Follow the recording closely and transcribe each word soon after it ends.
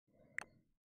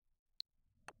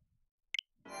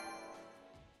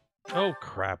Oh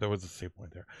crap, there was a save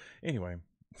point there. Anyway.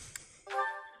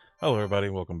 Hello everybody,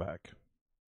 welcome back.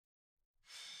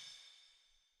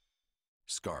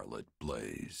 Scarlet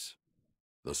Blaze.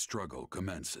 The struggle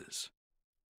commences.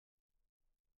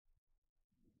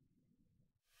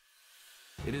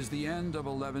 It is the end of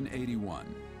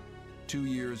 1181. 2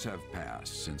 years have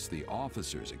passed since the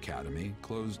Officers' Academy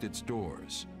closed its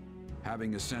doors.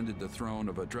 Having ascended the throne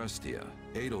of Adrestia,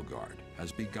 Edelgard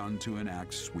has begun to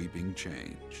enact sweeping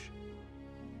change.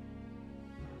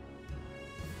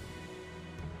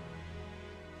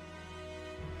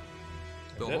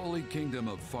 The Holy Kingdom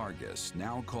of Fargus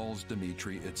now calls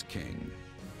Dimitri its king,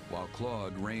 while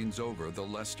Claude reigns over the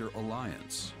Leicester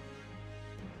Alliance.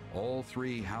 All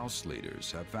three house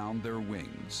leaders have found their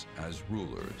wings as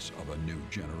rulers of a new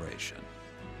generation.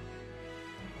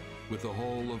 With the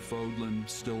whole of Fodlan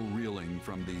still reeling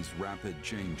from these rapid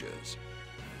changes,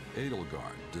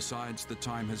 Edelgard decides the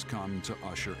time has come to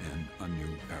usher in a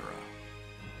new era.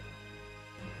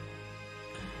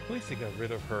 At least they got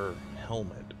rid of her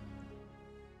helmet.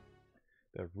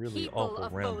 That really People awful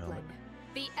of round Fodlan, helmet.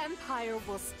 the Empire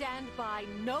will stand by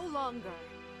no longer.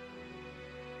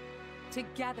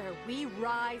 Together, we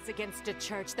rise against a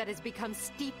church that has become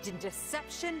steeped in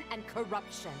deception and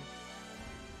corruption.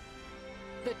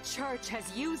 The church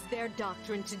has used their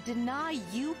doctrine to deny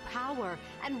you power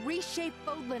and reshape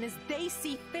Fodlan as they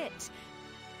see fit.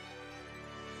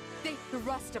 They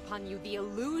thrust upon you the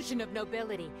illusion of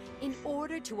nobility in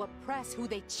order to oppress who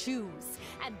they choose,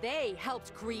 and they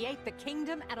helped create the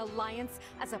Kingdom and Alliance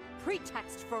as a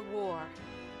pretext for war.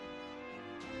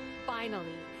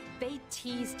 Finally, they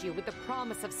teased you with the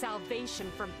promise of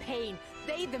salvation from pain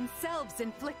they themselves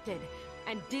inflicted,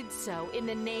 and did so in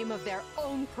the name of their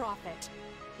own profit.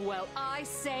 Well, I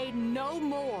say no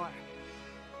more.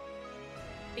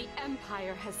 The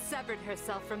Empire has severed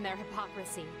herself from their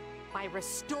hypocrisy by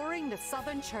restoring the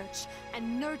Southern Church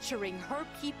and nurturing her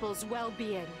people's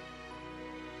well-being.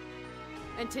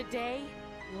 And today,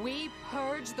 we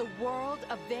purge the world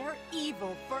of their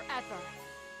evil forever.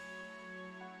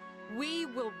 We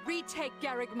will retake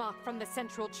Garrigmach from the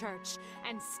Central Church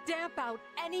and stamp out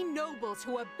any nobles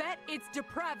who abet its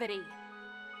depravity.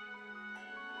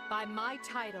 By my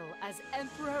title as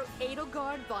Emperor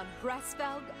Edelgard von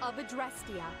Gresfeld of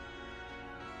Adrestia,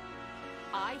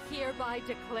 I hereby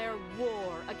declare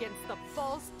war against the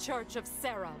false Church of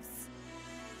Seros.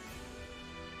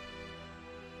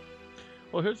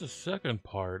 Well, here's the second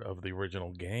part of the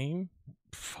original game.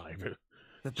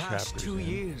 The past chapters 2 in.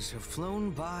 years have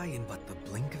flown by in but the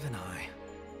blink of an eye.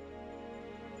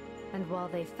 And while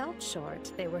they felt short,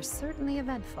 they were certainly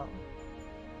eventful.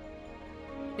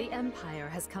 The Empire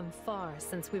has come far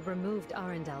since we removed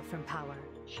Arundel from power.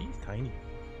 She's tiny.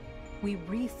 We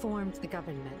reformed the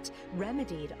government,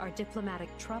 remedied our diplomatic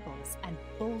troubles, and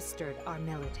bolstered our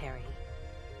military.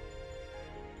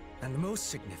 And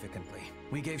most significantly,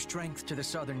 we gave strength to the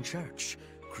Southern Church,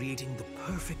 creating the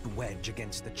perfect wedge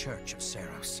against the Church of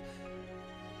Seros.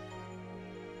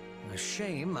 A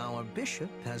shame our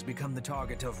bishop has become the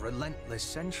target of relentless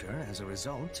censure as a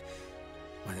result,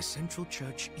 why the Central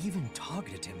Church even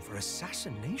targeted him for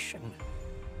assassination.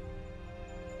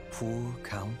 Poor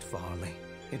Count Varley.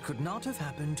 It could not have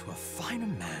happened to a finer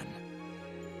man.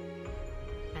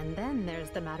 And then there's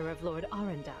the matter of Lord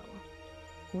Arundel.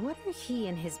 What are he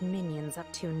and his minions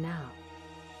up to now?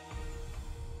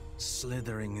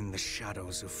 Slithering in the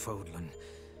shadows of Fodlan,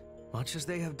 much as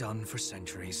they have done for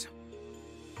centuries.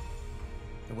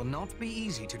 It will not be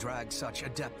easy to drag such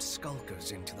adept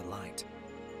skulkers into the light.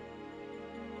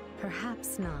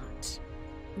 Perhaps not.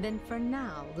 Then for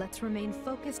now, let's remain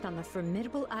focused on the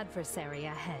formidable adversary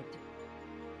ahead.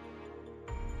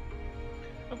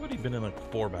 I've already been in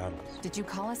like 4 battles. Did you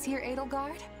call us here,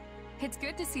 Edelgard? It's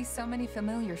good to see so many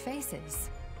familiar faces.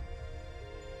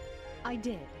 I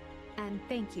did, and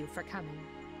thank you for coming.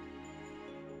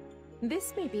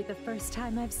 This may be the first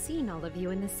time I've seen all of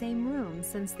you in the same room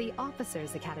since the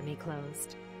Officers' Academy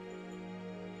closed.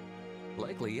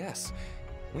 Likely, yes.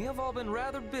 We have all been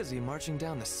rather busy marching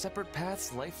down the separate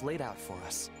paths life laid out for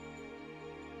us.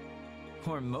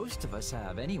 Or most of us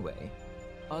have, anyway.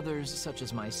 Others, such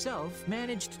as myself,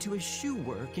 managed to eschew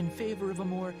work in favor of a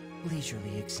more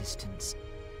leisurely existence.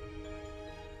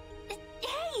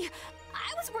 Hey!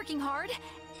 I was working hard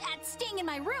at staying in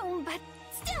my room, but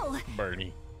still!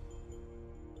 Bernie.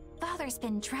 Father's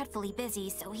been dreadfully busy,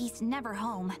 so he's never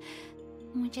home.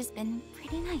 Which has been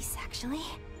pretty nice, actually.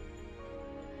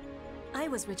 I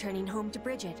was returning home to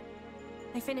Bridget.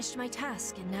 I finished my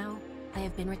task, and now I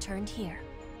have been returned here.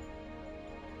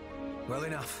 Well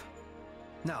enough.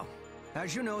 Now,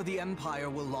 as you know, the Empire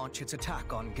will launch its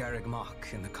attack on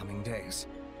Garrigmach in the coming days.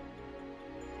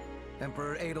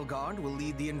 Emperor Edelgard will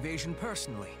lead the invasion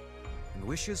personally, and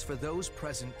wishes for those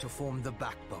present to form the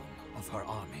backbone of her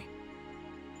army.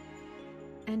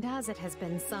 And as it has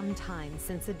been some time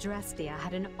since Adrestia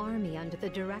had an army under the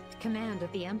direct command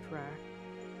of the Emperor,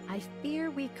 I fear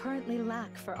we currently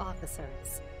lack for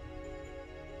officers.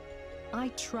 I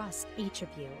trust each of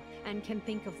you, and can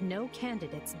think of no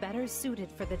candidates better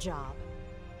suited for the job.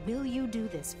 Will you do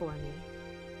this for me?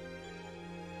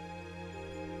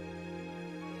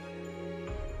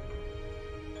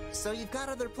 So you've got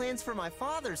other plans for my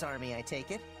father's army, I take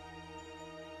it?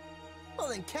 Well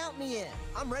then count me in.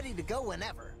 I'm ready to go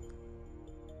whenever.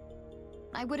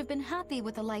 I would have been happy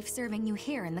with a life serving you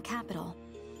here in the capital.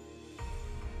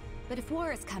 But if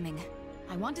war is coming,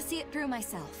 I want to see it through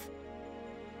myself.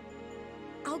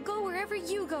 I'll go wherever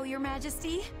you go, Your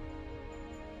Majesty.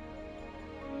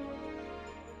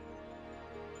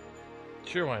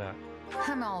 Sure, why not?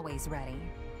 I'm always ready.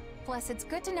 Plus, it's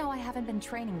good to know I haven't been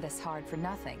training this hard for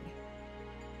nothing.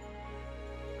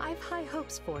 I've high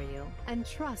hopes for you, and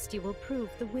trust you will prove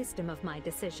the wisdom of my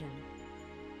decision.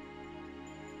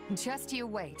 Just you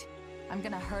wait. I'm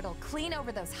gonna hurdle clean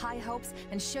over those high hopes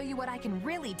and show you what I can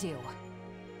really do.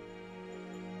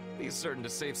 Be certain to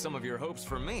save some of your hopes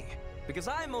for me, because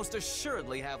I most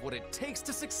assuredly have what it takes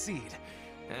to succeed.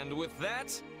 And with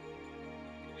that...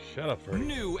 Shut up, Ferdy.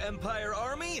 New Empire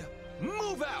Army,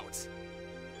 move out!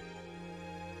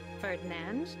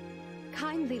 Ferdinand,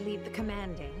 kindly leave the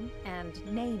commanding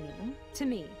and naming to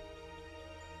me.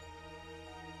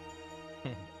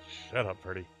 Shut up,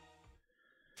 Ferdy.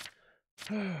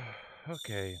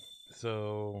 Okay,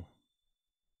 so...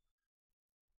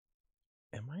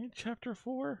 Am I in Chapter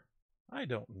 4? I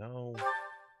don't know.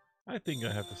 I think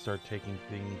I have to start taking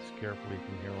things carefully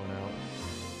from here on out.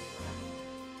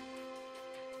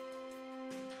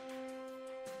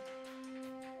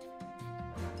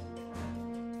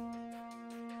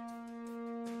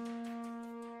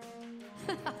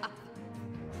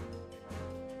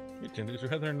 Your gender's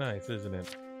rather nice, isn't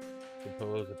it?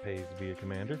 Suppose it pays to be a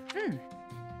commander. You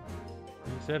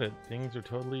said it. Things are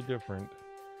totally different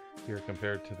here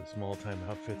compared to the small-time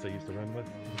outfits I used to run with.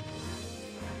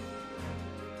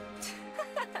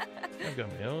 I've got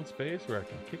my own space where I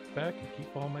can kick back and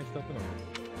keep all my stuff in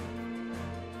order.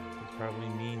 This probably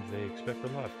means they expect a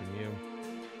lot from you.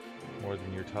 More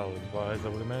than your tolerant advise, I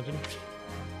would imagine.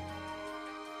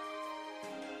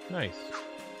 Nice.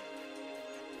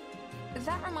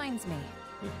 That reminds me.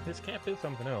 This camp is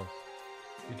something else.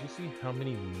 Did you see how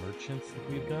many merchants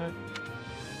we've got?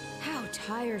 How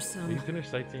tiresome. Have you finished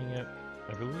sightseeing yet?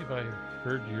 I believe I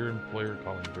heard your employer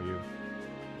calling for you.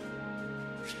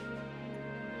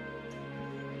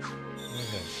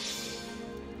 Okay.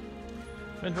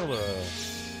 Ventola.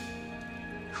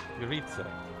 Yuritsa.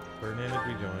 Ferdinand has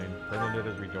rejoined. Bernadette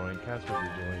has rejoined. Casper has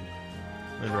rejoined.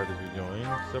 Lindard has rejoined.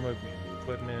 Some of the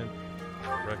equipment,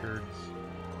 records.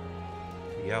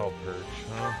 The owl perch,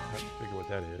 huh? I have to figure what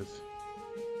that is.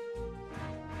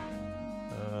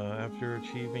 After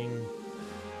achieving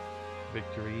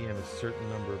victory in a certain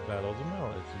number of battles, a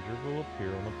messenger will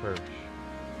appear on the perch.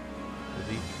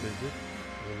 With each visit,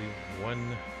 release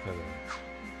one feather.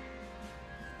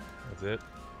 That's it.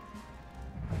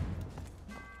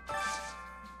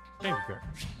 Change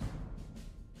appearance.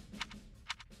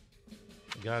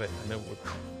 Got it. I know what.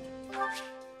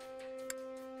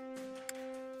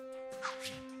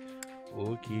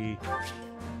 Okay.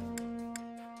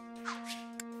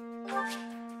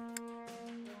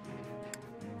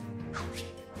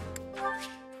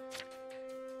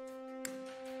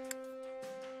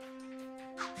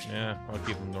 Yeah, I'll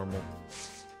keep them normal.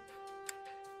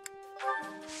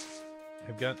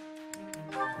 I've got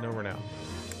no renown.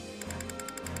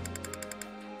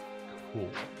 Cool.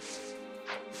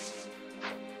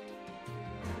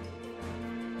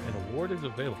 An award is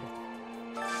available.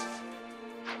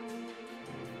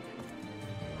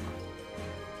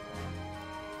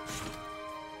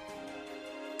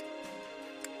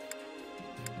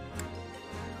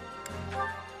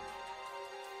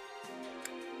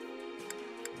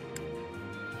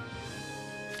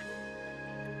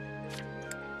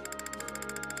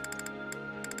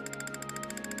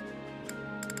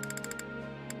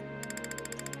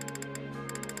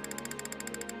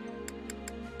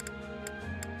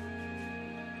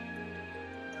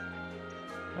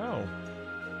 Oh.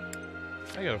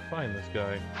 I gotta find this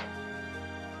guy. Is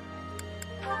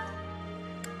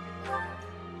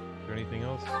there anything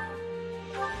else?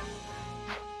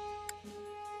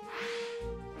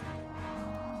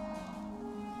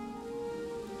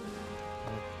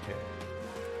 Okay.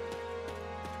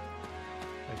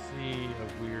 I see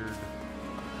a weird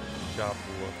shop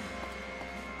look.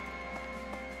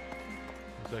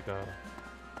 Looks like a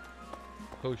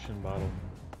potion bottle.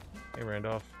 Hey,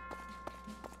 Randolph.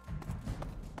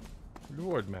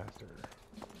 Lord Master.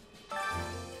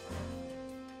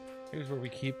 Here's where we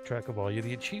keep track of all of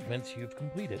the achievements you've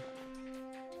completed.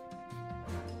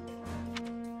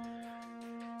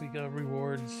 We got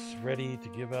rewards ready to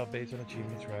give out based on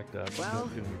achievements racked up. Well,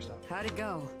 doing your stuff. how'd it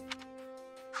go?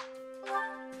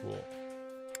 Cool.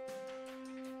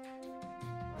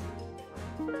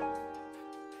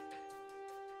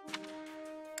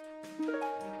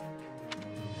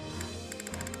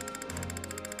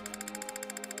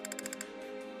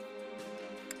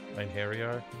 Mein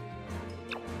Harrier.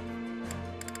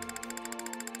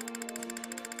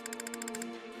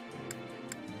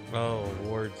 Oh,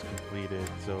 awards completed.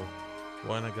 So,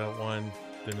 one, I got one.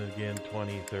 Then again,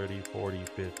 20, 30, 40,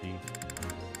 50.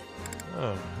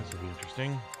 Oh, this will be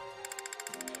interesting.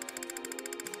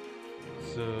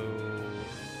 So,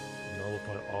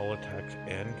 nullify all attacks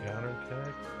and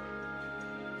counterattack.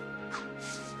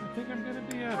 I think I'm gonna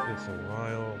be at this a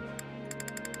while.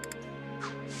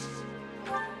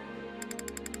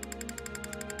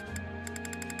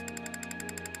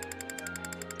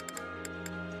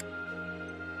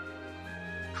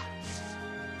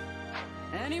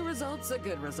 Any result's a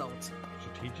good result.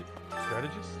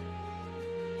 Strategist?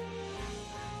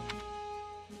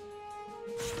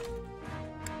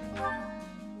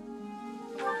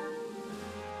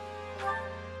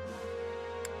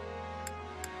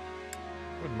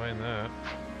 Wouldn't mind that.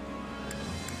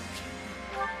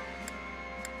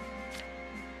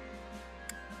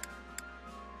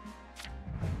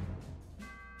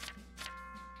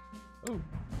 Oh.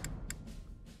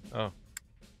 Oh.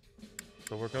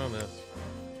 Still working on this.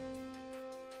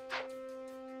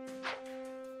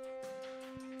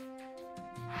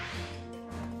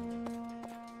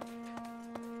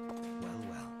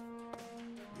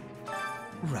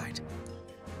 Right.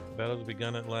 Battle's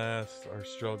begun at last. Our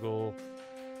struggle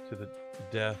to the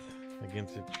death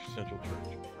against the Central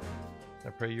Church. I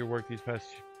pray your work these past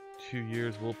 2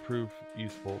 years will prove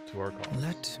useful to our cause.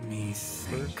 Let me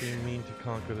think. First, we mean to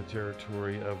conquer the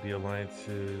territory of the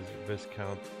Alliance's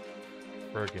Viscount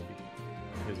Burgundy.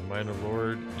 He is a minor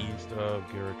lord east of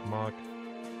Garrick Mock,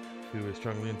 who is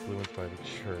strongly influenced by the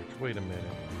church. Wait a minute.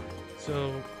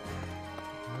 So,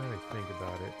 now that I think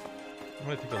about it, I'm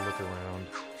gonna take a look around.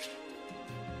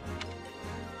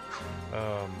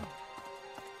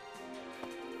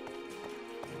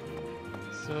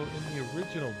 So in the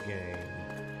original game,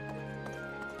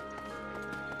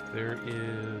 there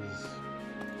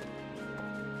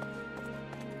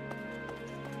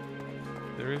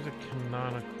is a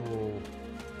canonical.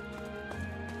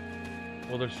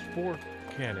 Well, there's 4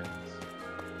 cannons,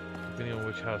 depending on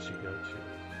which house you go to.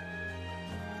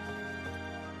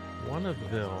 One of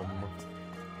them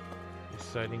is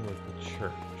siding with the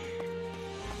church.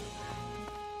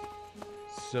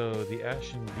 So the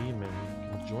Ashen Demon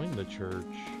can join the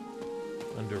church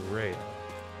under Rhea.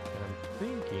 And I'm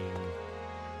thinking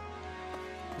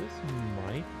this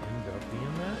might end up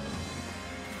being that.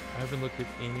 I haven't looked at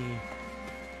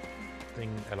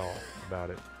anything at all about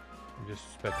it. I'm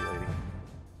just speculating.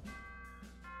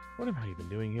 What am I even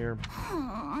doing here?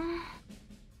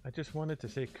 I just wanted to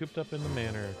stay cooped up in the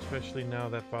manor, especially now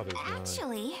that Father's gone.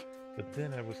 Actually... But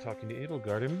then I was talking to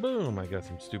Edelgard and boom, I got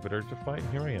some stupid urge to fight and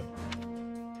here I am.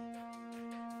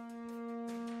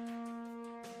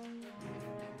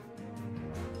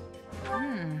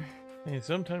 And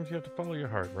sometimes you have to follow your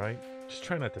heart, right? Just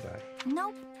try not to die.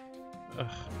 Nope. Ugh,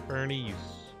 Bernie,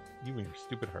 you and your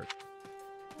stupid heart.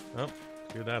 Oh,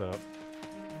 clear that up.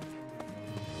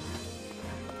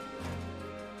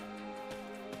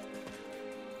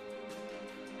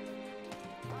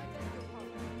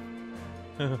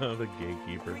 The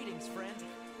gatekeeper. Greetings, friend.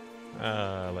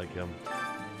 Ah, I like him.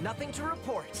 Nothing to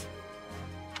report.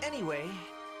 Anyway...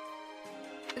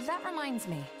 That reminds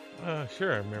me.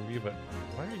 Sure, I remember you, but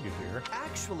why are you here?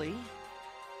 Actually...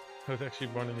 I was actually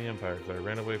born in the Empire, so I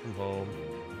ran away from home,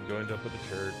 joined up with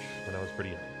the church when I was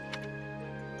pretty young.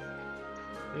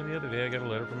 Then the other day I got a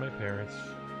letter from my parents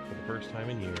for the first time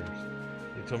in years.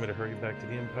 They told me to hurry back to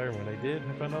the Empire. When I did,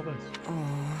 I found all this.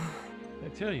 I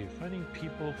tell you, finding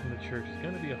people from the church is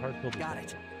going to be a hard pill to swallow. Got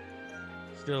it.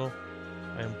 Still,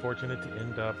 I am fortunate to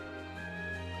end up...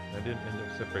 I didn't end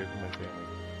up separated from my family.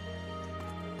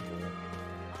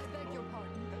 I beg your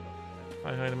pardon.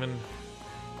 Hi, Heinemann.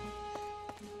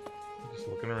 Just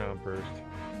looking around first.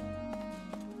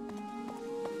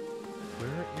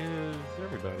 Where is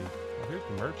everybody? Oh, here's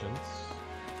the merchants.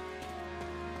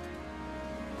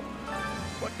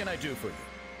 What can I do for you?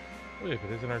 Wait, if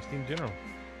it isn't our esteemed general.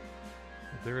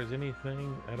 If there is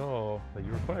anything at all that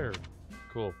you require.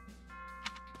 Cool.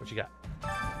 What you got?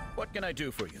 What can I do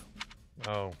for you?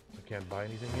 Oh, I can't buy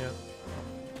anything yet?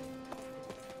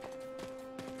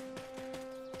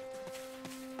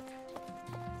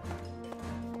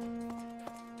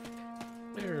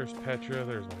 There's Petra,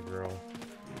 there's my girl.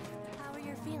 How are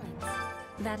your feelings?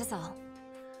 That is all.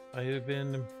 I have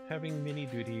been having many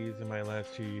duties in my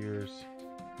last 2 years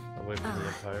away from the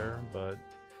Empire, but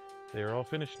they are all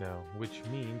finished now, which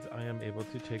means I am able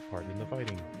to take part in the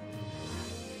fighting.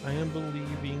 I am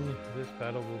believing this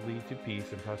battle will lead to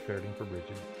peace and prosperity for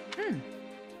Bridget.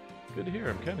 Good to hear.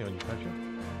 I'm counting on you, Petra.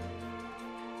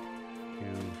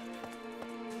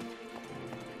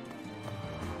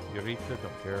 Eureka,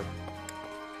 don't care.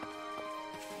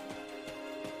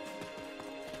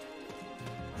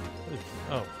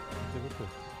 Oh, what's this?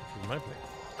 This is my place.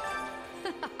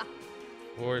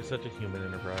 Or such a human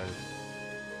enterprise.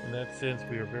 In that sense,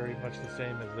 we are very much the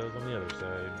same as those on the other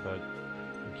side, but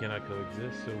we cannot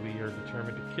coexist, so we are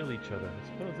determined to kill each other. I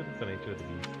suppose it is the nature of the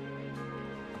beast.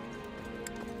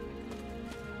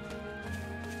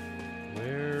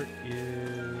 Where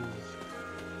is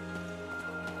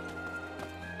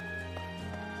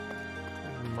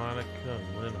Monica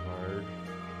and Linhard?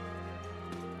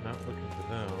 Not looking for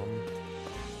them.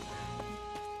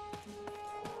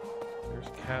 There's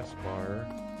Caspar.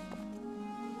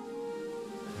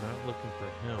 Not looking for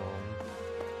him.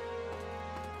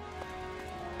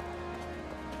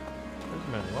 There's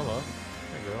Manuela.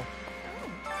 There you go.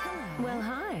 Well,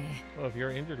 hi. Well, if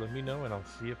you're injured, let me know and I'll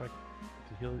see if I can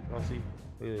heal. I'll see.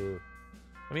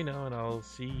 Let me know and I'll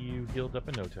see you healed up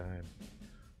in no time.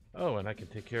 Oh, and I can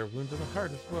take care of wounds of the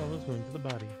heart as well as wounds of the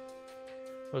body.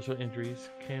 Social injuries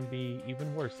can be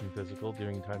even worse than physical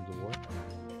during times of war.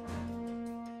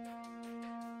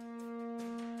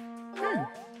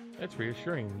 That's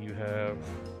reassuring. You have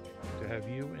to have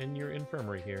you in your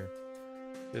infirmary here.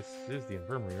 This is the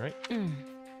infirmary, right?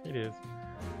 It is.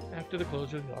 After the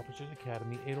closure of the Officers'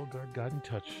 Academy, Edelgard got in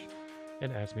touch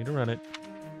and asked me to run it.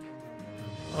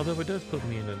 Although it does put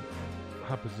me in an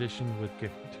opposition with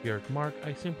Garrick Mark,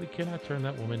 I simply cannot turn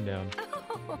that woman down.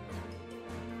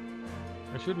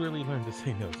 I should really learn to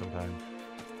say no sometime.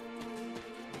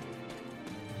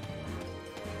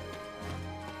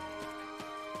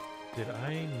 Did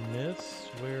I miss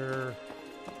where...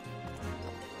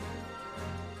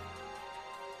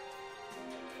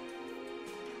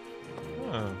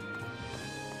 Huh.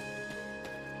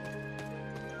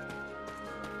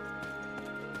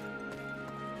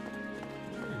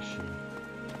 Where is she?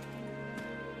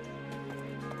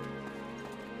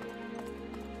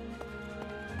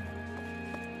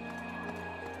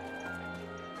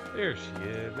 There she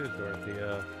is. There's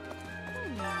Dorothea.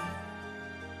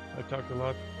 I've talked a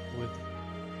lot with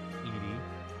Edie,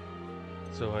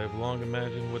 so I've long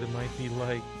imagined what it might be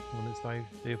like when this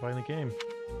day finally came.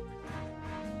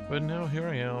 But now here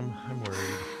I am. I'm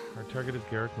worried. Our target is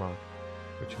Garrick Monk,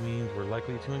 which means we're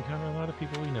likely to encounter a lot of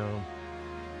people we know.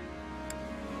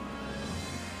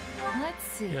 Let's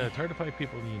see. Yeah, it's hard to fight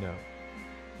people you know.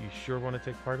 You sure want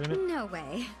to take part in it? No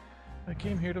way. I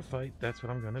came here to fight. That's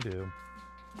what I'm gonna do.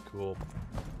 Cool.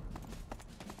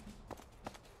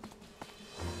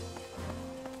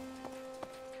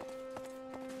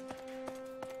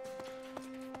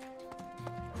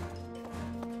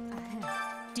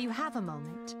 Do you have a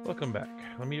moment? Welcome back.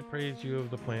 Let me appraise you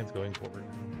of the plans going forward.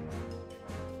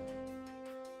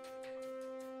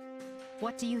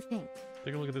 What do you think?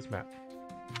 Take a look at this map.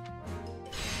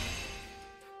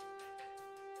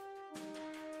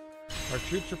 Our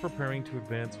troops are preparing to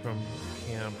advance from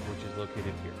camp, which is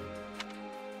located here.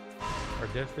 Our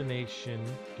destination,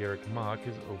 Garrick Mach,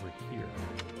 is over here.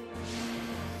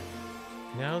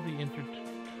 Now the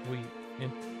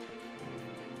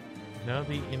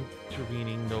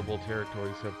intervening noble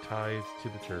territories have ties to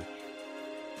the church.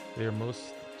 They are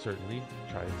most certainly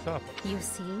trying to stop us. You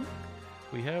see?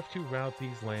 We have to route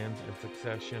these lands in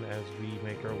succession as we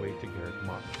make our way to Garrick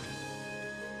Mach.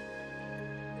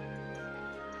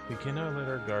 We cannot let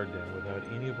our guard down without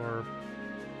any of our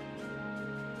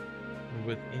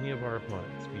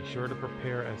opponents. Be sure to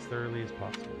prepare as thoroughly as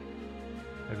possible.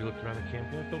 Have you looked around the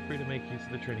camp yet? Feel free to make use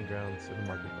of the training grounds and the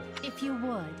marketplace. If you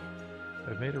would.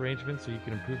 I've made arrangements so you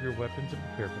can improve your weapons and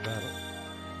prepare for battle.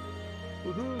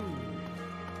 Woohoo!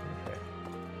 Okay.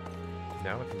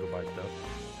 Now I can go buy stuff.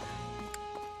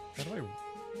 How do I...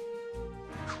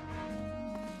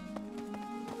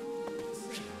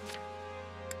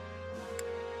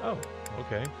 Oh,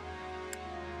 okay.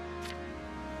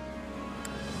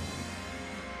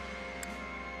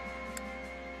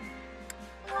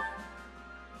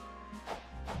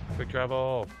 Quick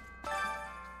travel.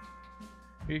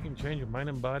 Here you can train your mind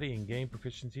and body and gain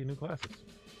proficiency in new classes.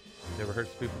 Never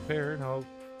hurts to be prepared. I'm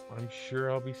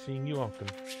sure I'll be seeing you often.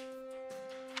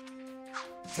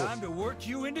 Time to work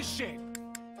you into shape.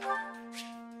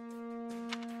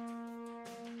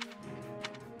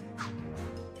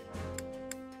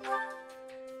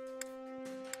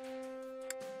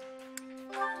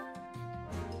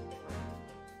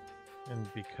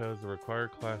 And because the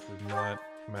required class is not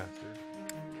mastered.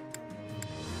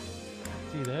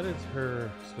 See, that is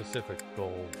her specific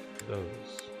goal, those.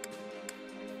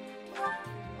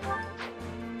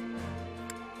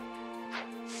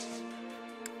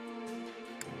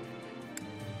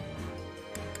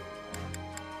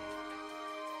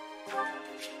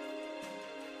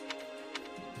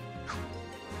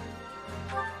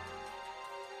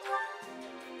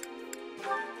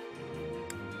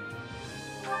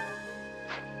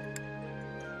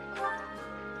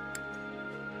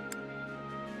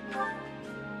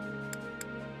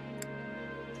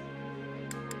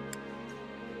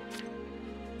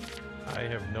 I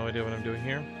have no idea what I'm doing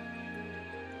here.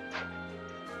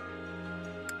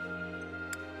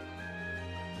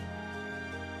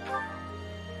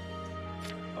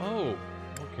 Oh,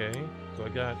 okay. So I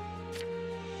got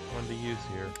one to use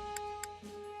here.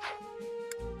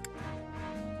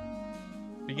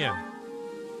 Begin.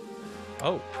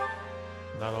 Oh,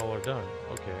 not all are done.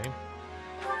 Okay.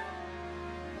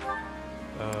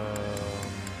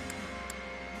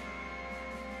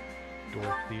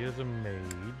 Dorothea's a mage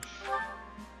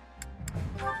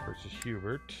versus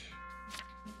Hubert.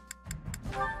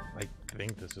 I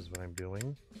think this is what I'm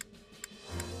doing.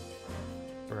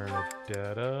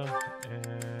 Bernadetta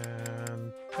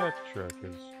and Petra,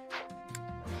 because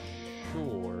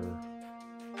sure.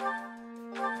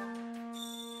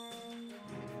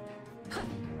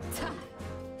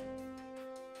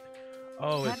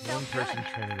 Oh, it's one person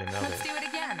training another. Let's do it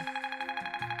again.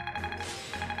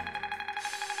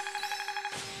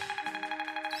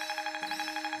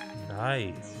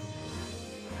 Nice.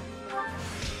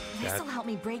 This'll help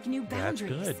me break new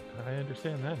boundaries. That's good. I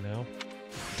understand that now.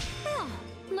 Oh,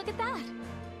 look at that.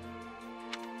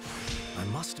 I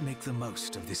must make the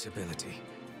most of this ability.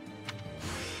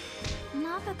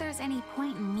 Not that there's any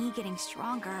point in me getting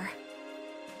stronger.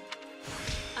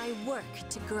 I work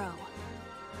to grow.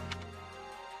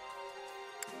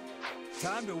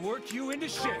 Time to work you into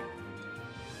shape.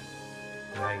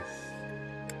 Nice.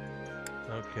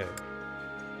 Okay.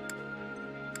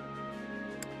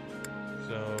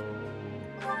 So...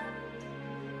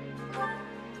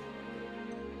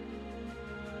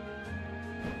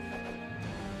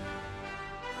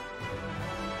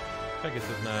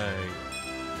 Pegasus Knight.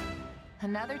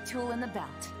 Another tool in the belt.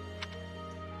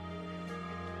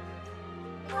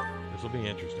 This will be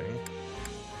interesting.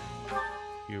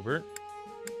 Hubert.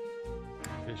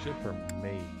 Bishop or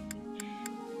mage?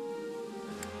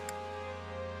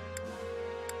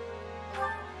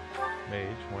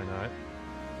 Mage, why not?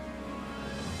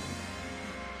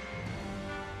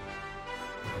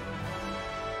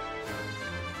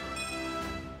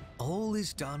 All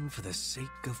is done for the sake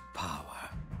of power.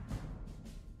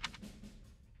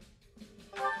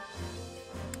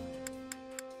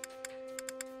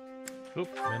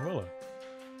 Oop, Manuela.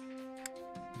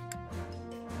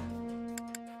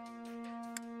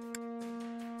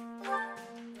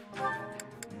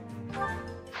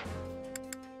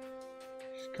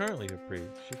 She's currently a priest.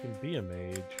 She can be a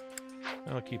mage.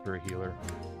 I'll keep her a healer.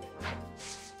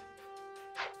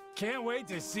 Can't wait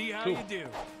to see how you do.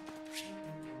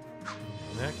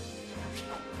 Next.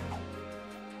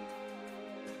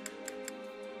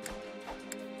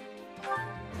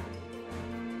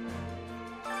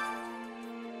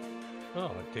 Oh,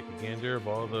 I take a gander of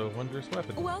all the wondrous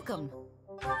weapons. Welcome.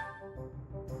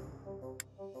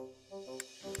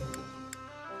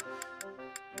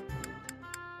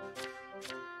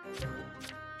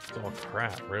 It's all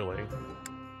crap, really.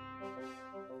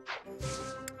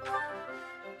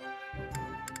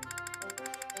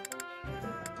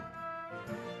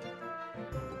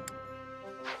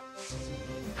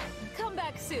 Come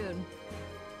back soon.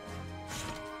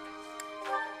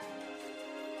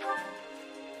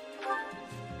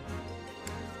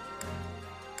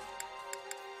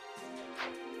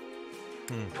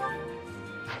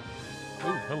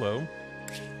 Oh, hello.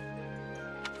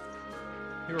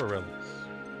 Hero relics.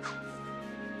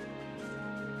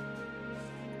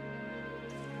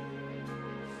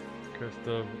 Crest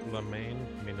of Lamaine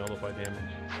may nullify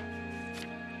damage.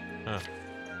 Huh.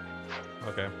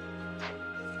 Okay.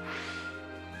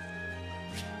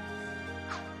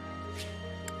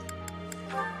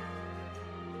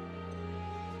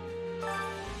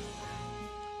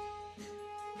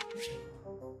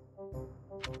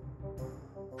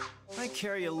 I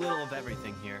carry a little of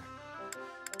everything here.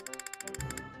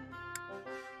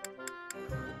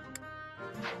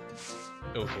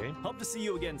 Okay. Hope to see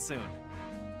you again soon.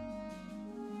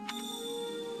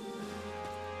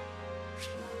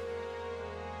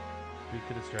 Speak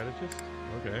to the strategist?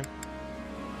 Okay.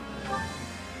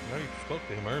 I spoke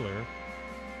to him earlier.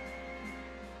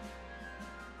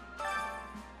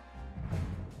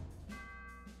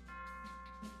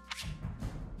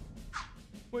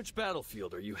 Which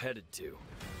battlefield are you headed to?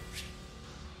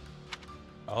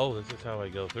 Oh, this is how I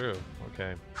go through.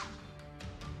 Okay.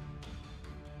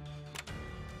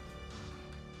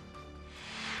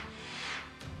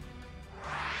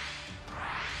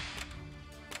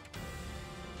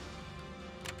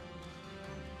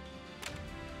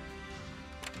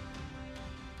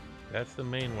 That's the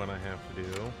main one I have to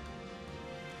do.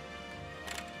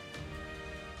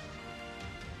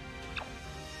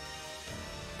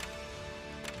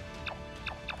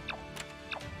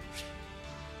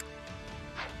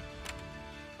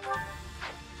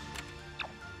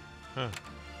 Huh.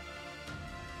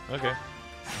 Okay.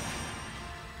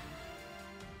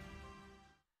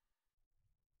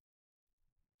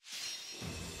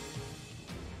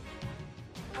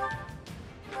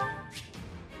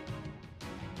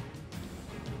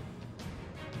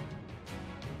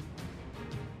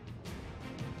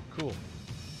 Cool.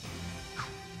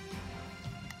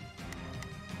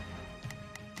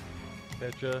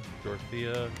 Petra,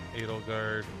 Dorothea,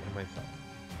 Edelgard, and myself.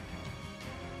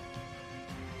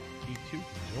 E2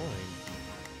 join.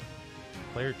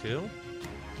 Player 2?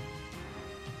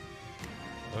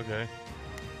 Okay.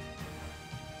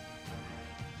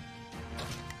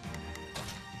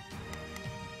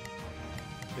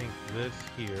 I think this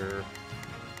here...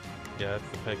 Yeah, that's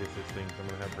the Pegasus thing, so I'm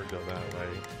gonna have her go that way.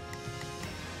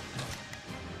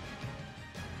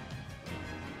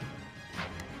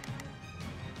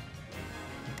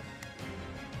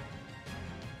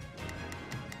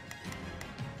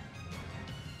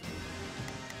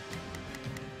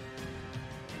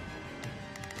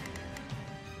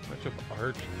 Of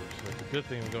archers, so it's a good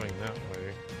thing I'm going that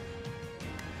way.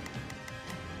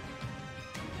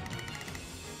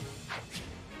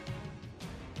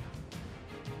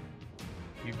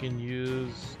 You can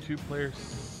use 2-player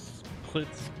split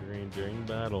screen during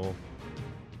battle.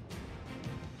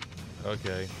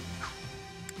 Okay.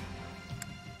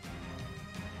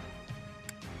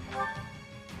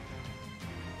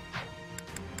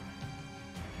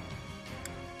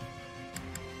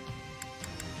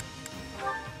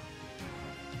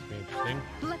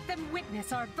 Let them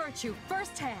witness our virtue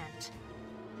firsthand.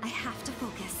 I have to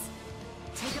focus.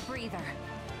 Take a breather.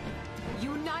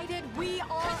 United, we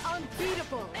are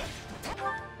unbeatable.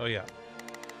 Oh yeah.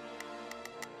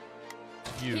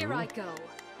 You Here I go.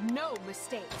 No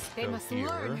mistakes. They go must here.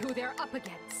 learn who they're up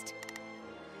against.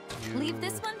 You Leave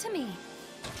this one to me.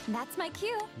 That's my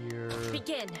cue. Here.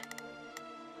 Begin.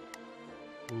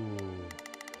 Ooh.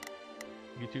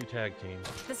 You two tag team.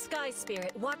 The Sky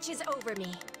Spirit watches over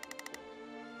me.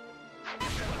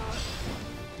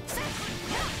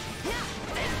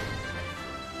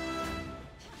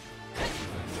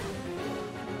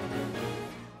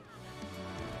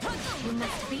 You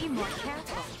must be more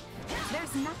careful.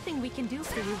 There's nothing we can do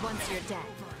for you once you're dead.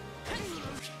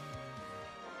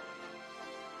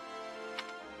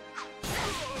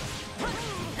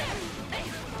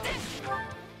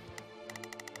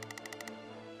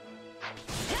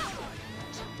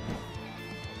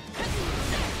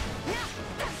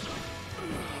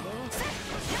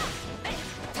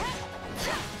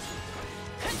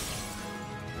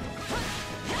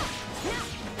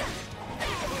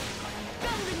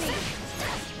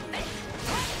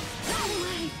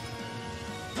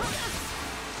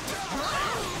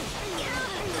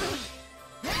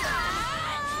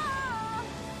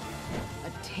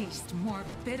 Taste more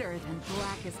bitter than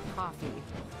blackest coffee.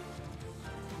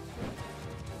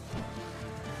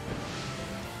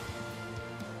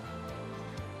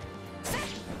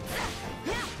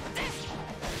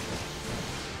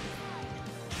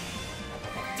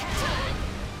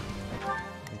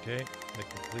 Okay, I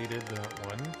completed that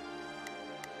one.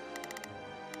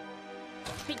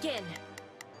 Begin.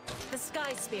 The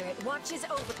Sky Spirit watches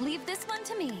over. Leave this one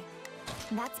to me.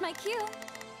 That's my cue.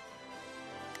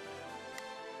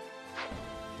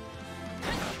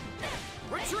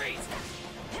 Retreat!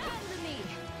 Come to me.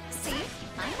 See?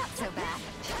 I'm not so bad.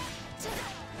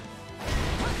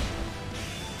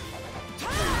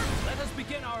 Let us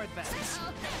begin our advance.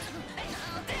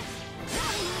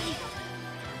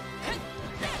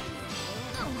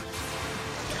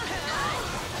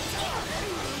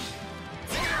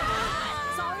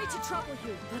 Sorry to trouble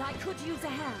you, but I could use a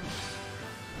hand.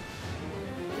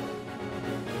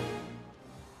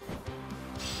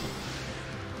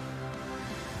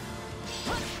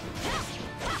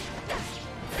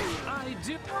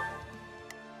 2.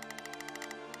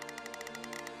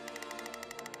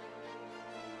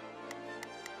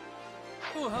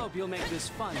 We'll hope you'll make this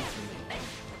fun for me.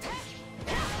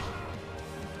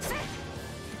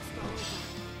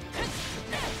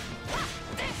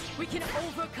 We can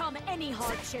overcome any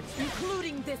hardships,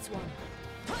 including this one.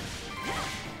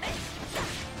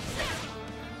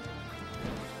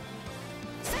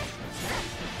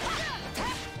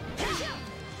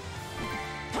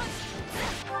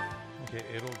 Okay,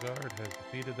 Edelgard has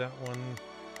defeated that one.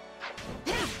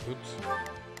 Oops.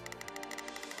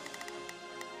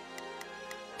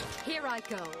 Here I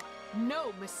go.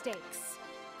 No mistakes.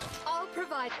 I'll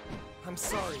provide... I'm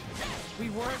sorry. We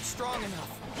weren't strong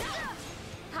enough.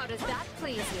 How does that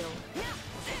please you?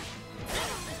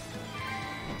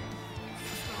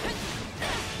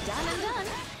 Done and done.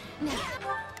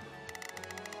 Now.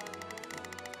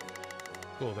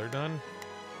 Cool, they're done.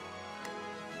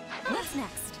 What's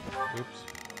next? Oops.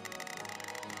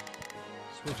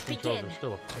 Switch controls are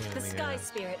still a pain in The the Sky ass.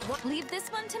 Spirit. Leave this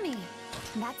one to me.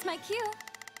 That's my cue.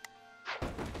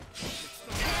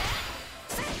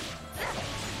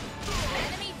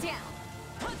 Enemy down.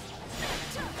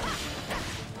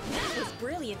 That was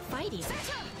brilliant fighting,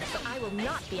 but I will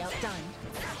not be outdone.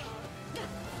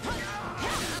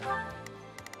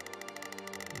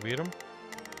 Beat him?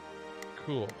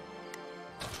 Cool.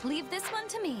 Leave this one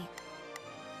to me.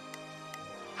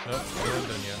 Oh, we're not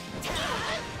done yet.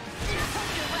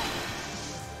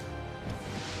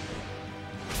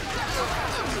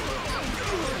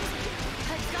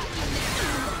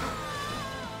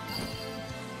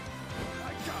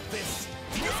 I got this.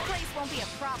 This place won't be a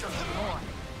problem anymore.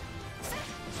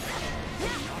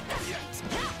 Not yet.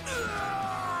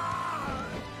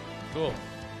 Cool.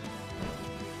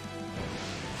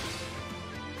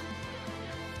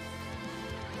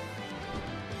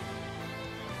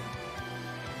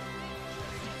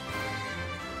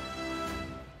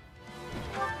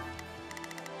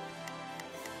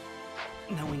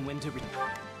 Knowing when to We've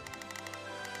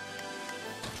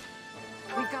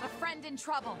got a friend in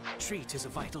trouble. retreat is a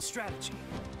vital strategy.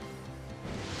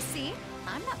 See?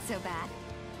 I'm not so bad.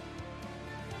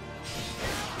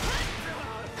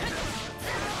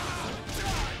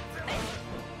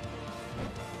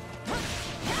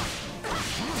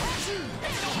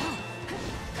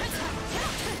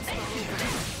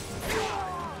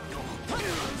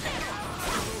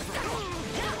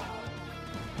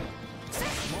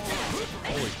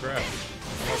 Holy crap.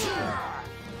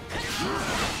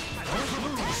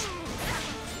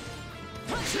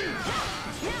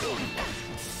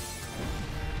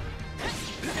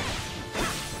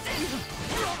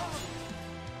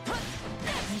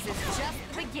 This is just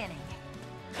the beginning.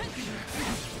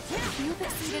 You've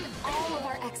exceeded all of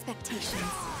our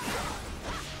expectations.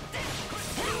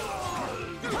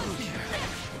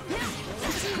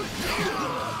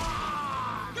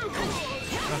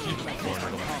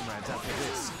 Comrades after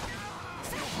this.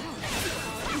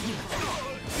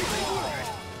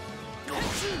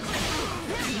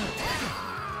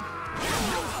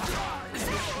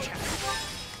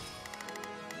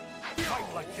 Fight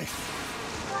like this.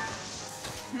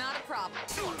 Not a problem.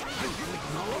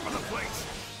 Bleeding all over the place.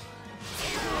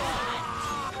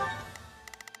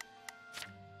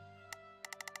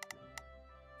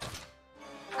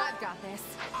 I've got this.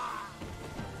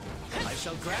 I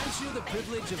shall grant you the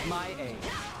privilege of my aid.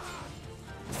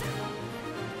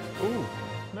 Ooh,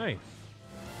 nice.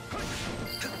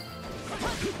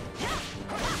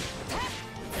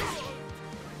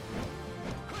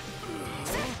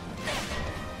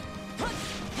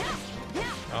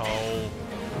 Oh.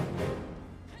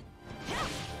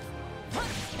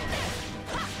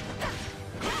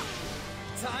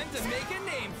 Time to make a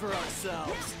name for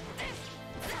ourselves.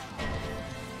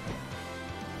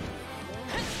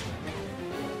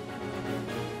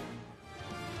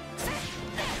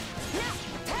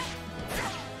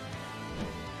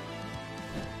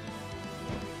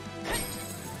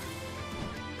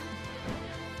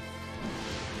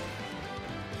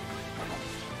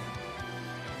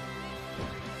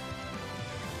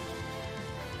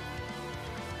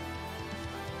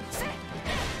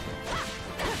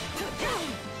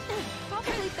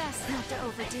 Probably best not to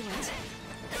overdo it.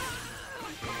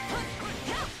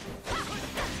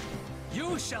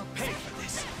 You shall pay for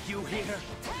this, you hear?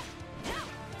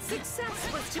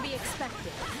 Success was to be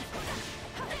expected.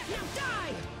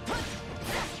 Die!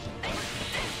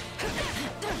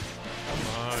 Come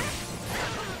on.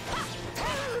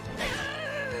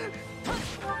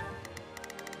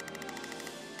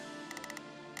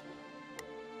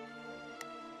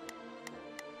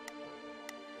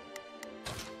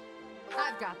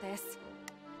 I've got this.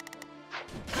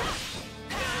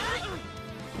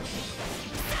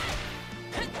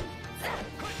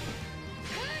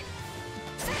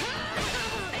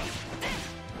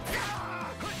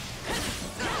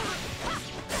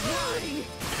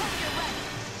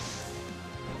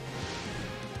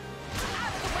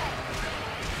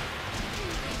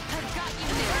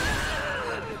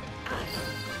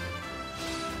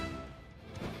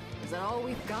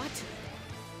 got?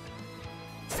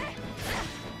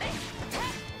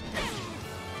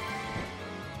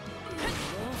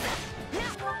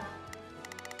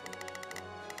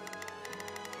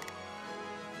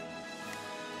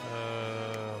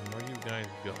 Where you guys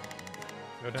go?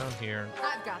 Go down here.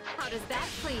 I've got. How does that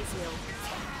please you?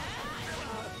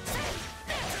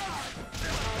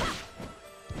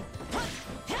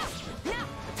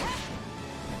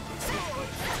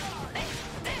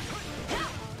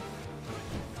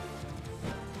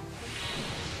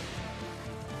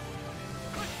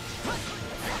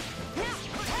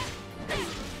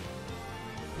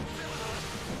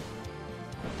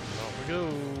 Off we go.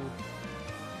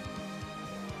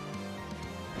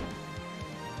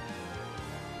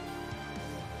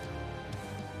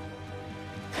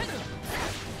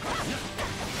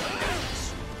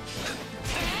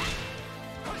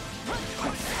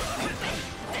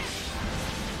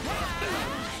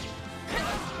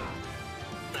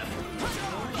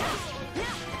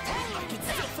 I can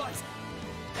still fight!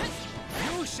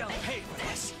 You shall pay for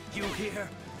this! You hear?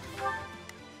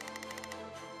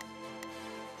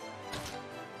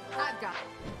 I've got.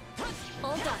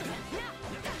 All done.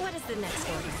 What is the next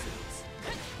order?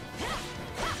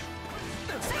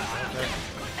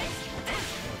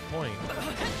 Point.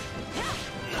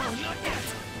 No, not yet!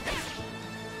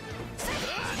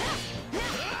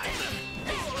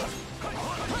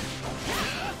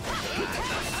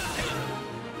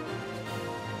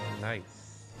 Nice.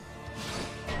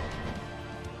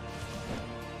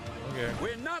 Okay.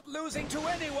 We're not losing to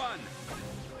anyone!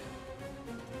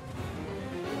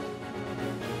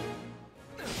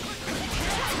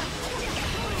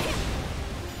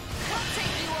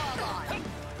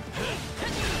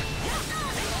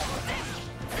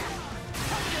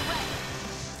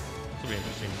 This will be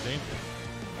interesting to see.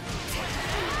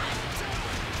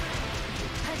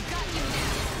 I've got you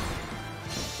now.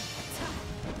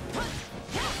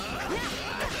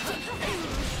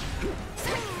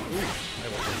 I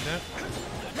will take that.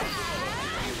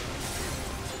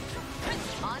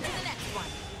 On to the next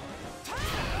one.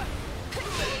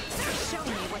 Show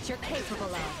me what you're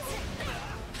capable of.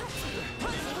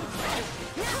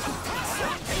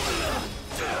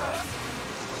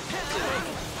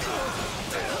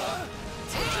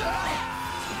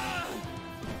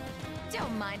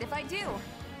 Don't mind if I do.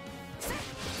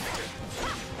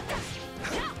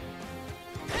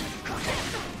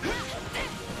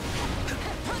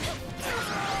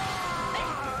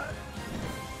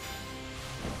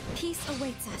 Peace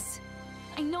awaits us.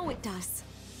 I know it does.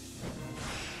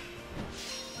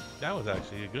 That was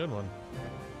actually a good one.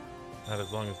 Not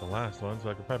as long as the last one, so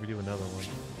I could probably do another one.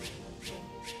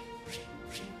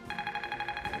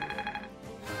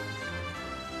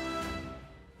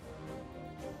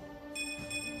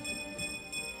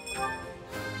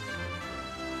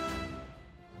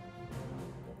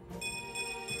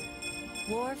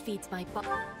 War feeds my body.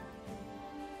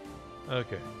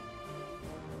 Okay.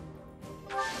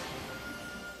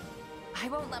 I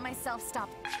won't let myself stop.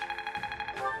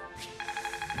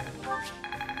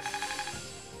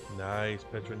 Nice.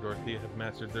 Petra and Dorothea have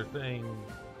mastered their thing.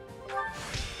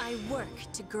 I work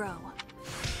to grow.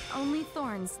 Only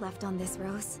thorns left on this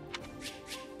rose.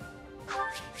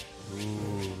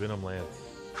 Ooh, Venom Lance.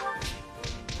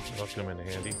 That'll come in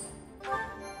handy.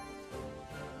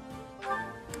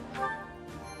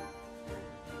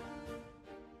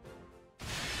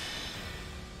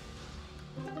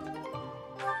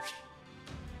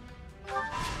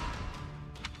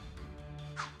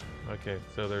 Okay,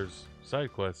 so there's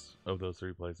side quests of those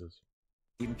three places.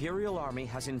 The Imperial Army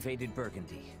has invaded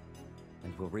Burgundy,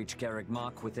 and will reach Garreg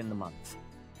Mach within the month.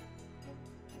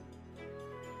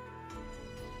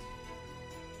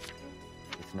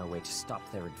 With no way to stop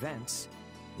their advance,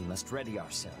 we must ready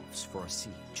ourselves for a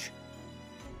siege.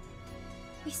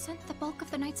 We sent the bulk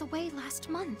of the knights away last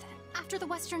month, after the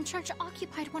Western Church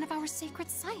occupied one of our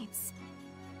sacred sites.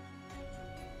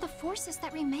 The forces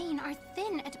that remain are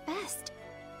thin at best.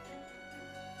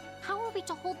 How are we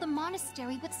to hold the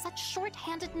monastery with such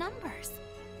short-handed numbers?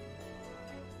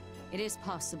 It is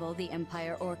possible the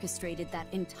Empire orchestrated that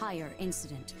entire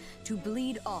incident to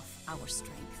bleed off our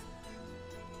strength.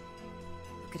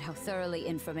 Look at how thoroughly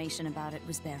information about it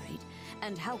was buried,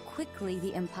 and how quickly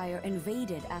the Empire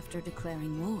invaded after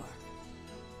declaring war.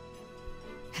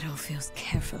 It all feels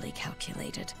carefully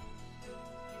calculated.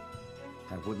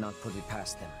 I would not put it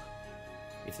past them.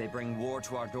 If they bring war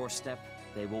to our doorstep,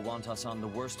 they will want us on the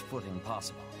worst footing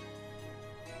possible.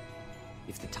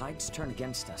 If the tides turn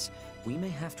against us, we may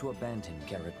have to abandon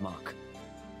Garreg Mach.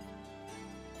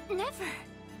 Never!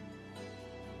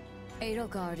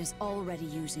 Edelgard is already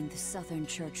using the Southern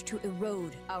Church to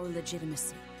erode our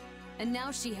legitimacy. And now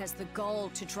she has the gall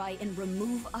to try and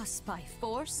remove us by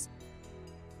force?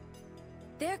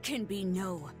 There can be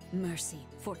no mercy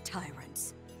for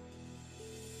tyrants.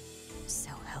 So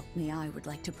help me, I would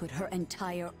like to put her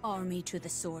entire army to the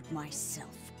sword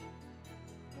myself.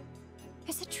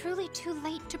 Is it truly too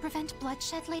late to prevent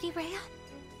bloodshed, Lady Rhea?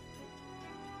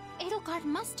 Edelgard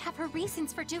must have her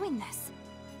reasons for doing this.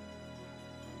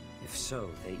 If so,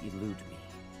 they elude me.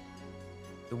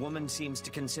 The woman seems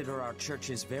to consider our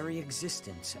church's very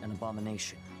existence an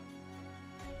abomination.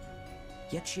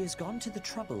 Yet she has gone to the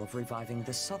trouble of reviving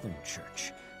the Southern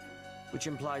Church, which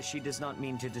implies she does not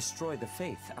mean to destroy the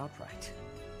faith outright.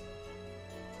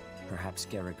 Perhaps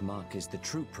Garreg Mach is the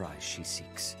true prize she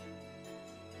seeks.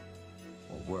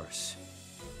 Or worse,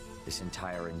 this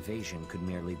entire invasion could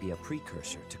merely be a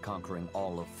precursor to conquering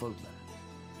all of Fodlan.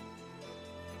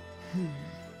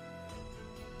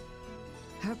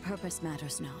 Her purpose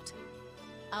matters not.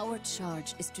 Our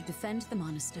charge is to defend the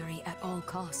monastery at all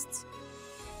costs.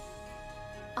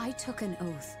 I took an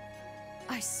oath.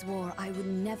 I swore I would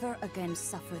never again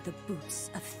suffer the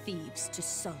boots of thieves to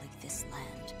sully this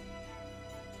land.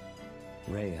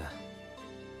 Rhea.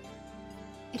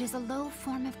 It is a low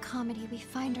form of comedy we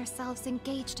find ourselves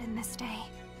engaged in this day.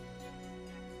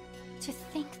 To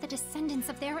think the descendants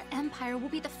of their empire will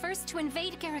be the first to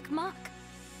invade Garreg Mach.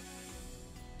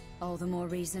 All the more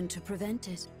reason to prevent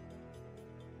it.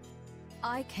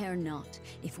 I care not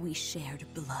if we shared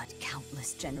blood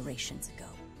countless generations ago.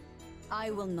 I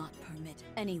will not permit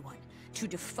anyone to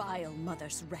defile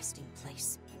Mother's resting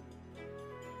place.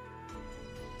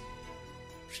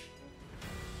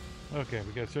 Okay,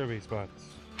 we got survey spots.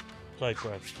 Side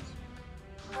quests.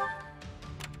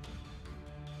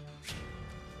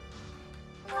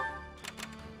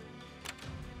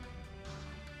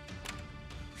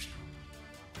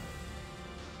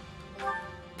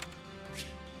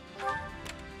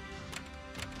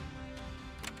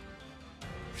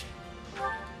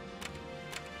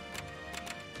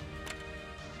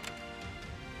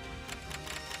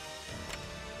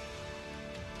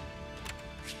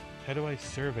 How do I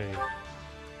survey?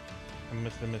 I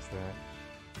must have missed that.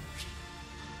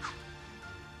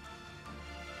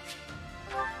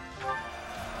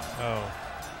 Oh.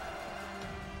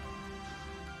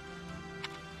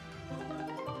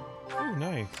 Oh,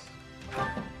 nice.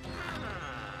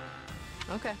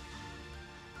 Okay.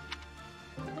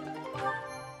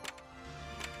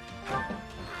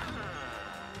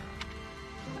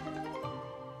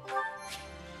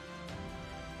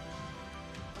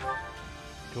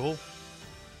 Cool.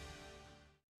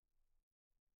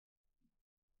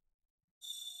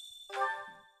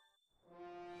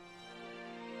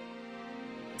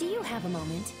 Do you have a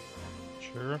moment?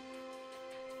 Sure.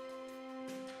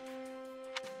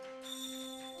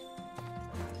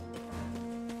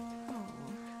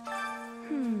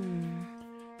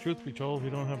 Truth be told, we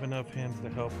don't have enough hands to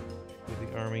help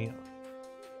with the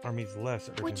army's less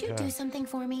urgent Would you do task. something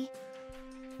for me?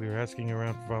 We were asking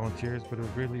around for volunteers, but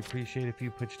would really appreciate if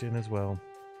you pitched in as well.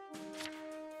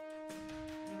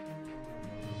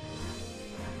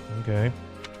 Okay.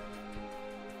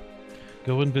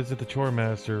 Go and visit the chore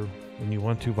master when you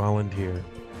want to volunteer.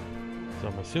 So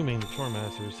I'm assuming the chore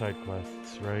master is side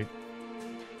quests, right?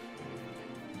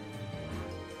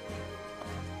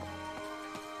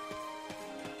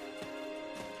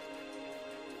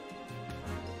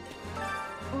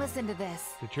 Listen to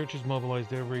this. The church has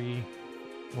mobilized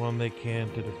everyone they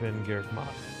can to defend Garreg Mach.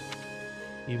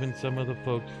 Even some of the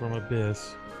folks from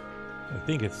Abyss. I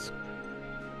think it's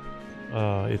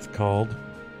called.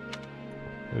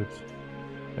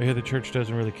 I hear the church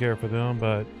doesn't really care for them,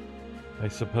 but I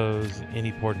suppose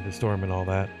any port into storm and all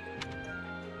that.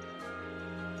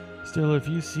 Still, if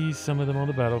you see some of them on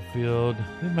the battlefield,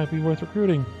 it might be worth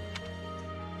recruiting.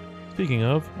 Speaking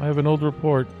of, I have an old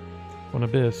report on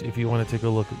Abyss if you want to take a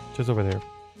look, just over there.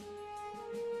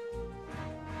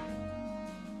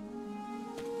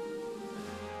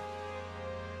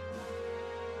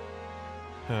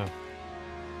 Huh.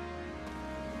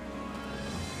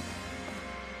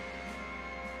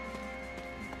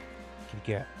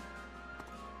 Kitty cat.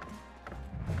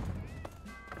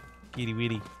 Kitty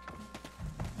weedy.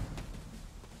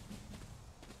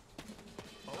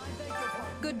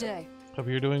 Good day. Hope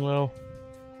you're doing well.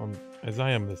 As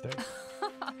I am this day.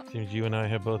 Seems you and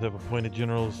I both have appointed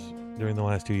generals during the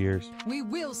last 2 years. We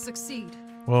will succeed.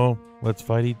 Well, let's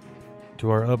fight to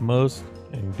our utmost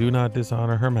and do not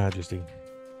dishonor Her Majesty.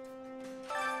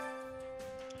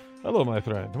 Hello, my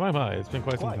friend. My, it's been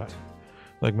quite some time.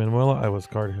 Like Manuela, I was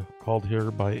called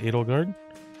here by Edelgard.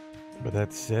 But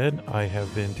that said, I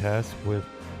have been tasked with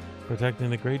protecting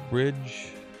the Great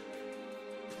Bridge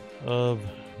of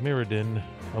Mirrodin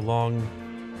along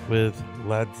with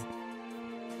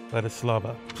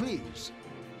Ladislava. Please.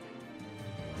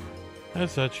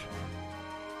 As such,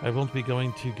 I won't be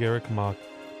going to Garrick Mach.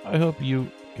 I hope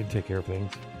you can take care of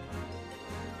things.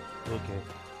 Okay.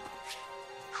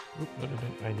 Oop,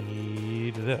 I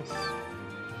need this.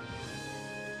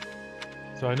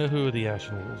 So I know who the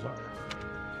Ashen Wolves are.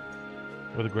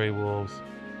 Or the Grey Wolves.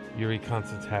 Yuri,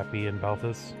 Constance, Happy, and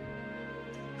Balthus.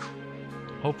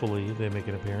 Hopefully they make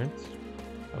an appearance.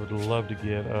 I would love to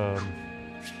get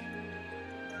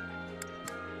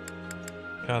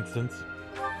Constance.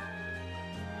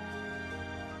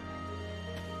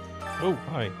 Oh,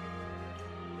 hi.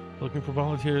 Looking for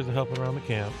volunteers to help around the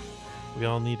camp. We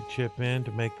all need to chip in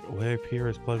to make life here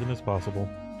as pleasant as possible.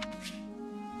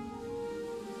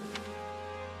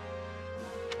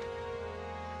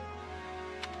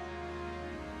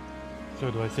 So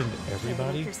do I send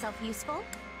everybody? Make yourself useful?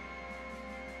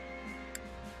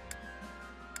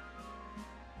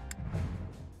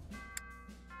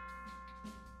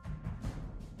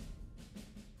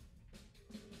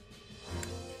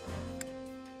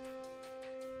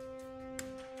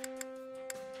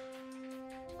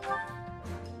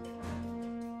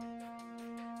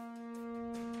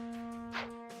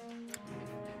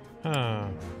 Huh.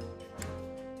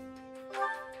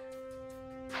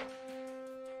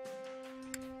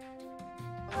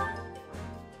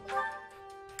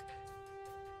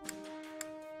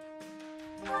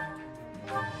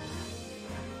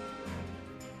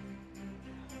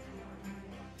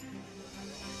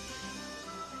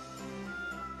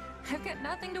 I've got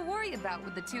nothing to worry about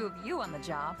with the two of you on the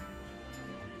job.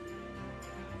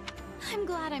 I'm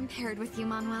glad I'm paired with you,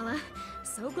 Manuela.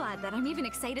 So glad that I'm even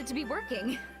excited to be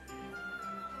working.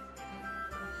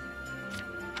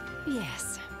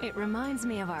 Yes, it reminds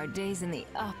me of our days in the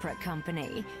opera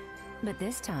company. But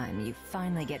this time, you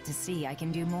finally get to see I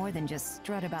can do more than just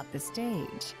strut about the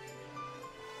stage.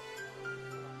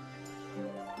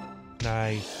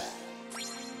 Nice.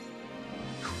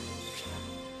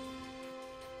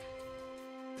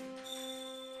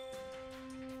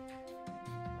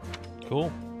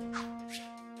 Cool.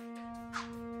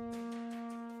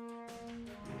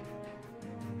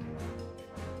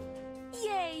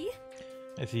 Yay!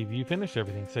 I see you finished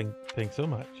everything. Thanks so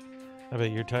much. I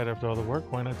bet you're tired after all the work.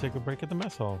 Why not take a break at the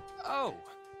mess hall? Oh!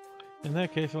 In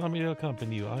that case, allow me to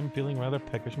accompany you. I'm feeling rather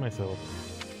peckish myself.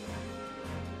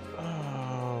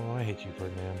 Oh, I hate you,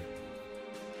 Ferdinand.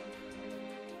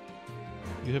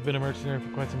 You have been a mercenary for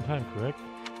quite some time, correct?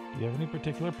 Do you have any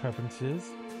particular preferences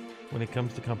when it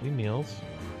comes to company meals?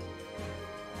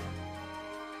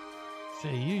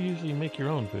 Say, you usually make your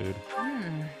own food.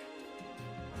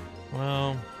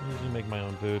 Well, I usually make my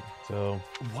own food, so...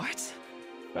 What?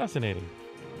 Fascinating.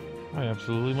 I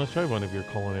absolutely must try one of your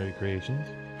culinary creations.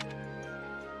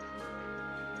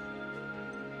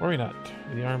 Worry not.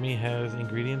 The army has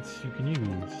ingredients you can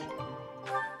use.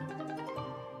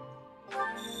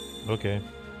 Okay.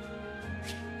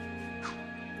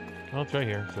 Well, it's right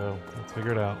here, so let's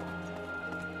figure it out.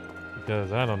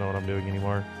 Because I don't know what I'm doing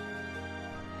anymore.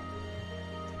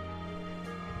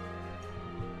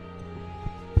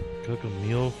 Cook a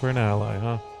meal for an ally,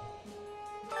 huh?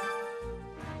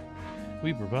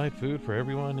 We provide food for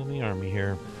everyone in the army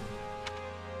here.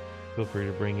 Feel free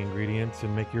to bring ingredients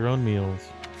and make your own meals.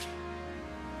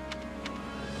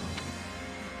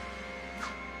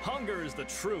 Hunger is the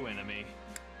true enemy.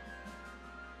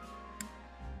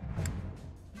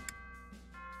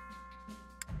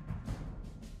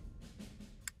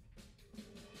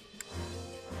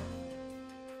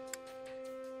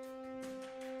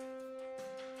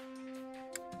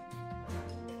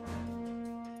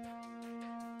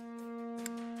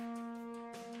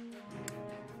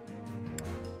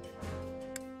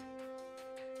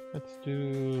 Let's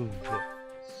do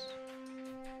this.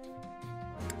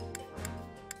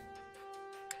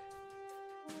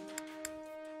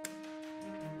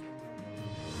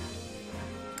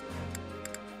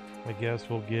 I guess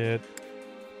we'll get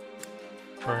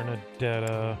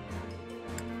Bernadetta.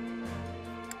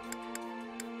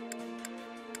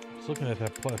 Just looking at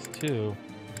that +2.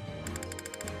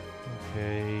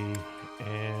 Okay,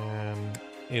 and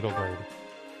Edelgard.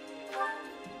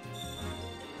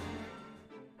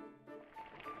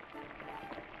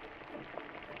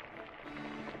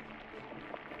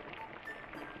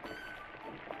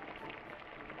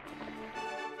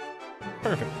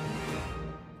 Perfect.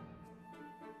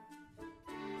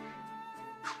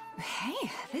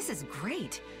 Hey, this is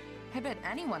great. I bet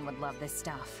anyone would love this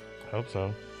stuff. Hope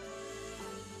so.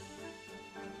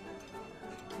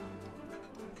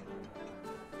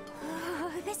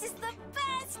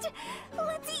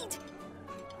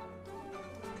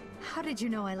 How did you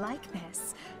know I like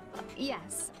this?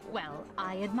 Yes, well,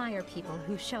 I admire people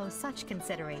who show such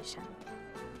consideration.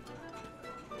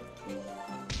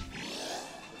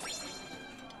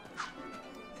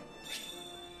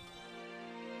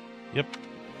 Yep,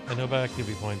 I know about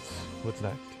activity points. What's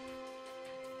next?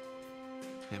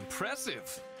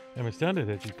 Impressive! I'm astounded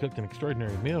that you cooked an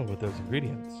extraordinary meal with those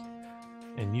ingredients,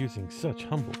 and using such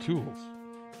humble tools.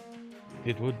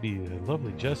 It would be a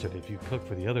lovely gesture if you cooked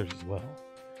for the others as well.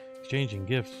 Exchanging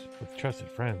gifts with trusted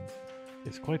friends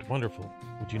is quite wonderful,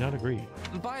 would you not agree?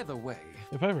 By the way...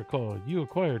 If I recall, you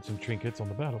acquired some trinkets on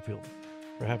the battlefield.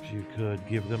 Perhaps you could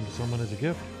give them to someone as a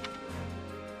gift?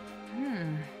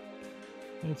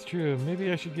 That's true.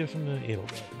 Maybe I should give some to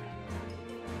Edelgard.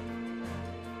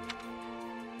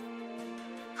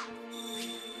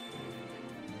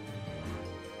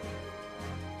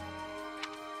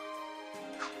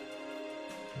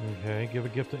 Okay, give a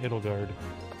gift to Edelgard.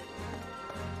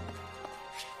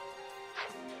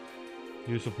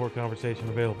 Use support conversation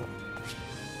available.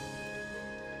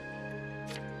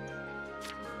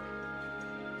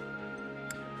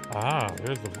 Ah,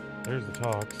 there's the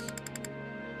talks.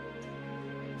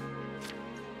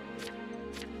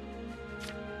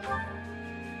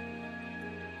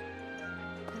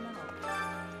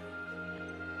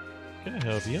 Can I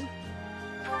help you?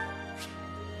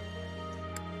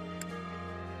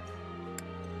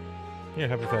 Here,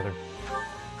 have a feather.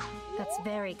 That's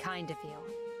very kind of you.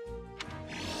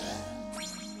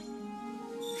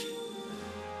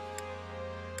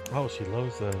 Oh, she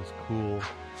loves those. Cool.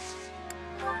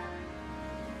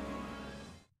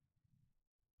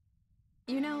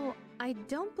 You know, I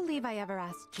don't believe I ever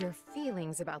asked your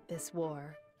feelings about this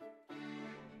war.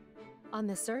 On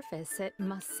the surface, it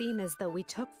must seem as though we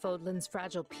took Fodlan's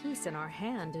fragile piece in our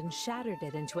hand and shattered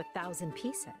it into 1,000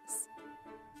 pieces.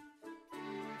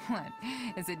 What?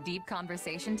 Is it deep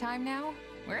conversation time now?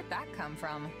 Where'd that come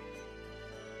from?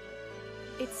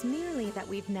 It's merely that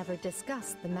we've never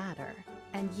discussed the matter,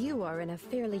 and you are in a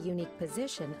fairly unique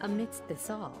position amidst this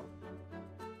all.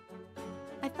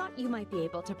 I thought you might be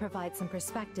able to provide some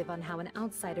perspective on how an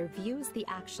outsider views the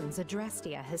actions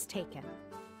Adrestia has taken.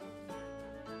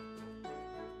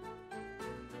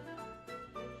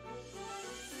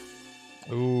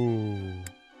 Ooh.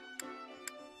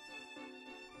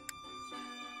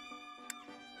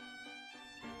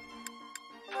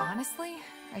 Honestly,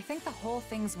 I think the whole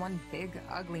thing's one big,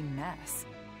 ugly mess.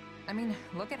 I mean,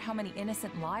 look at how many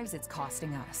innocent lives it's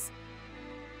costing us.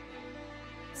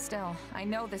 Still, I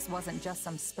know this wasn't just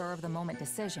some spur-of-the-moment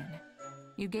decision.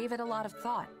 You gave it a lot of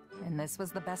thought, and this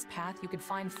was the best path you could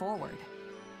find forward.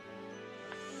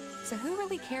 So who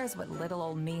really cares what little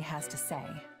old me has to say?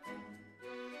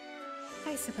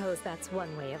 I suppose that's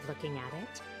one way of looking at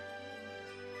it.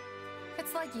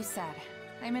 It's like you said,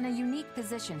 I'm in a unique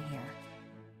position here.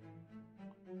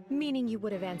 Meaning you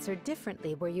would have answered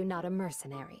differently were you not a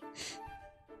mercenary.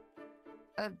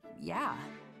 Yeah.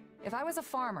 If I was a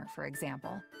farmer, for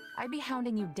example, I'd be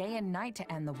hounding you day and night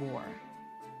to end the war.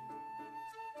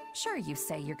 Sure, you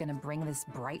say you're gonna bring this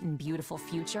bright and beautiful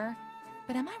future,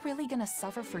 but am I really gonna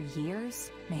suffer for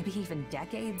years, maybe even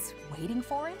decades, waiting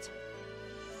for it?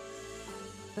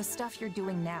 The stuff you're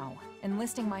doing now,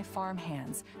 enlisting my farm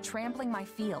hands, trampling my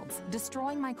fields,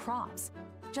 destroying my crops,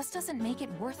 just doesn't make it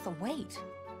worth the wait.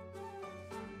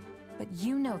 But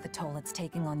you know the toll it's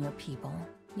taking on your people,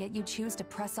 yet you choose to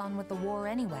press on with the war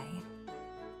anyway.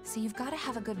 So you've got to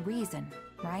have a good reason,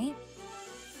 right?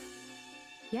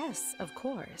 Yes, of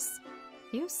course.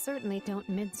 You certainly don't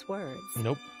mince words.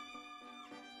 Nope.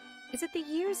 Is it the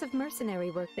years of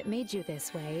mercenary work that made you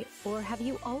this way, or have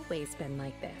you always been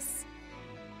like this?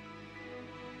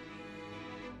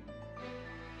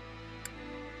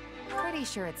 Pretty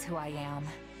sure it's who I am.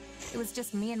 It was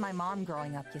just me and my mom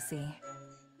growing up, you see.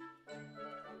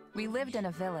 We lived in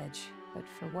a village, but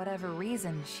for whatever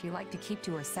reason, she liked to keep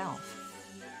to herself.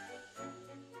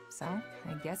 So,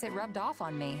 I guess it rubbed off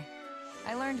on me.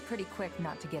 I learned pretty quick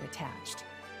not to get attached.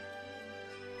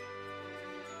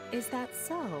 Is that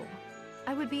so?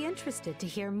 I would be interested to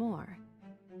hear more.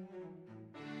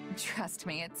 Trust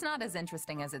me, it's not as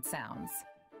interesting as it sounds.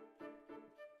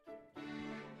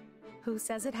 Who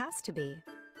says it has to be?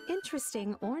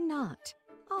 Interesting or not,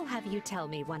 I'll have you tell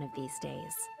me one of these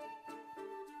days.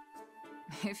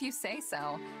 If you say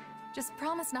so. Just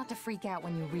promise not to freak out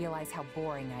when you realize how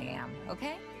boring I am,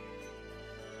 okay?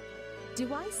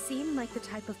 Do I seem like the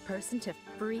type of person to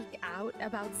freak out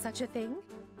about such a thing?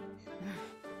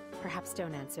 Perhaps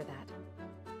don't answer that.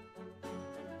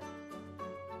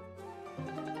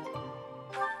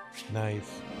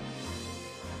 Nice.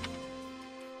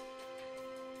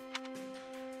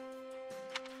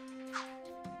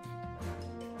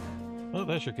 Oh,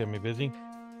 that should get me busy.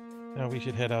 Now we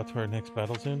should head out to our next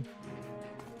battle soon.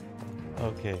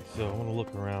 Okay, so I want to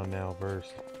look around now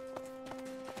first.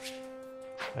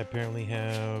 I apparently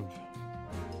have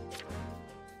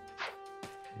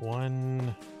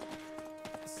one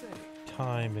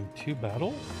time in 2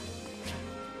 battles.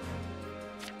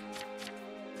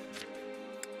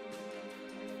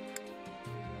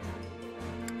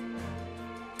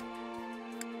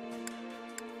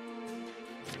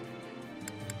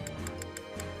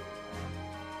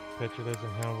 Petra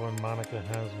doesn't have one, Monica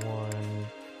has one.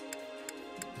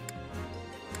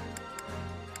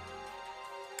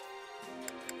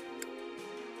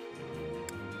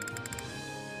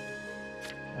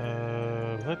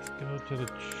 Let's go to the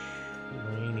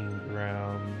training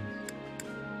grounds.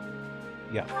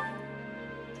 Yeah.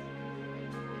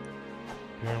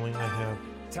 Apparently I have...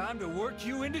 Time to work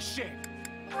you into shape.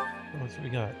 What's we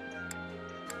got?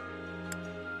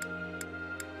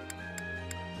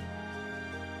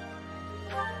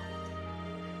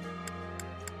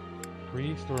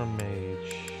 Priest or a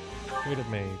mage? Straight up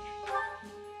mage.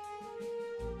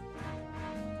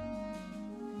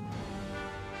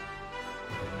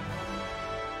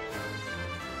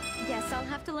 Guess I'll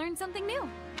have to learn something new.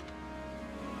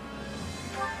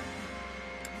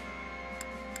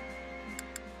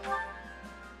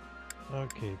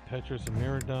 Okay, Petrus and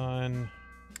Miradon.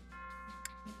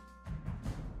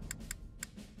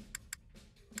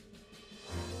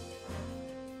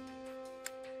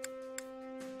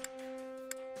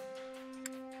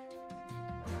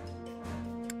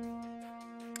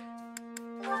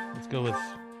 Let's go with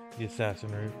the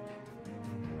assassin route.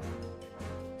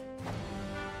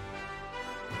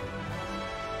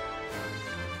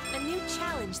 A new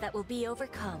challenge that will be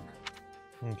overcome.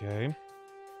 Okay.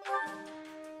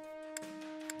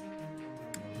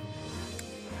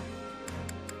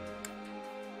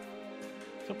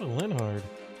 What's up with Linhard?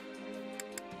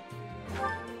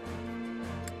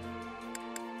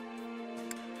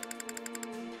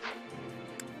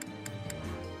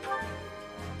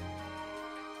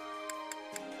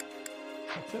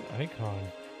 What's that icon?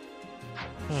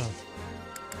 Huh.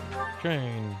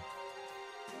 Train.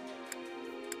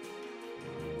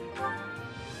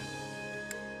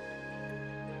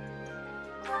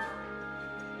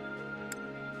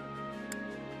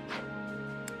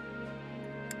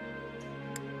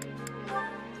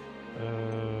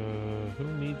 Who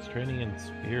needs training in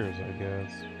spears, I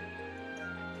guess?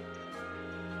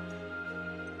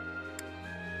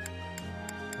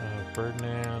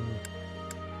 Ferdinand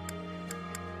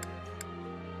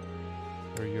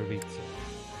or Yovitsa?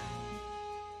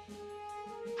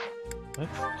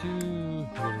 Let's do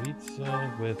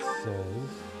Yovitsa with Says.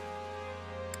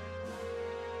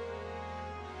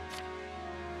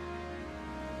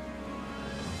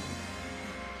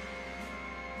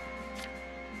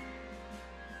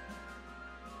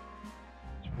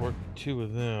 Work 2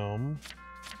 of them.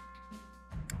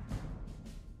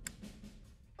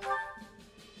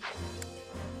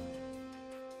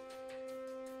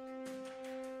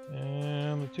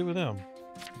 And the 2 of them.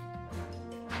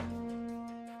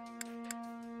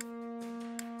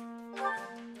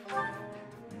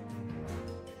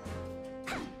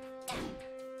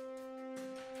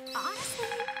 Honestly,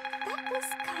 that was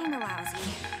kinda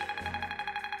lousy.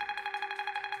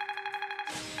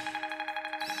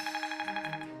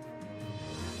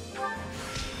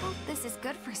 Hope this is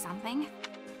good for something.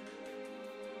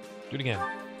 Do it again.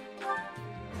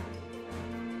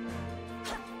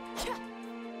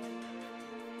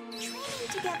 Training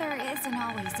together isn't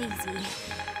always easy.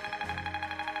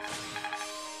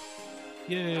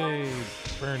 Yay!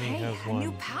 Bernie has A one.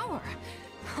 new power.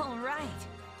 All right.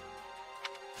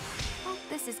 Hope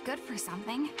this is good for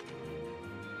something.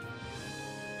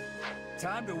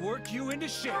 Time to work you into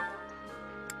shape.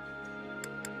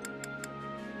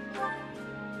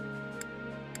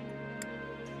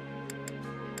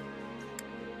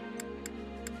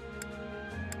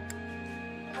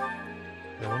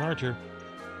 Go an archer.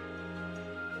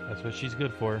 That's what she's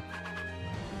good for.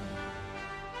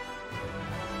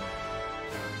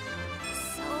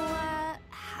 So,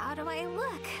 how do I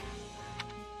look?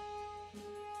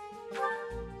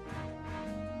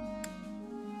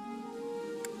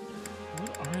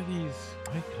 What are these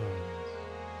icons?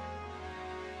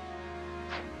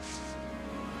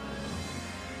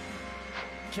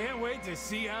 Can't wait to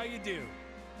see how you do.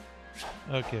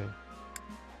 Okay.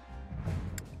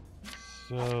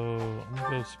 So, I'm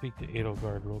gonna go speak to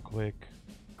Edelgard real quick.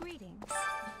 Greetings.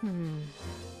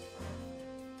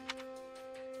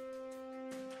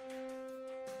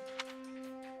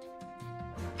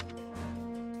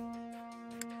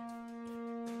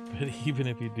 But even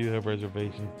if you do have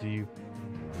reservations, do you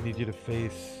need you to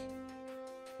face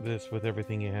this with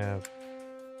everything you have?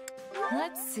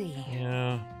 Let's see.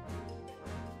 Yeah.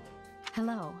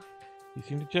 Hello. You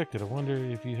seem dejected. I wonder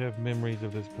if you have memories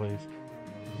of this place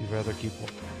you'd rather keep.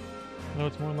 No,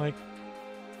 it's more like,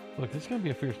 look, this is gonna be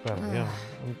a fierce battle. Yeah,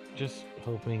 I'm just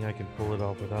hoping I can pull it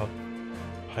off without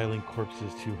piling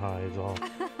corpses too high is all.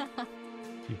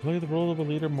 You play the role of a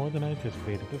leader more than I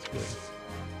anticipated. That's good.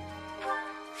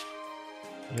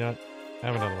 Yeah,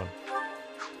 have another one.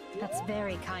 That's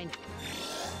very kind.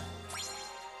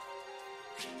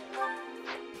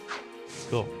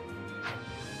 Cool.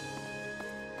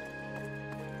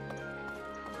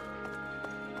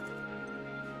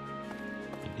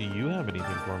 Do you have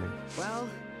anything for me? Well,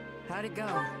 how'd it go?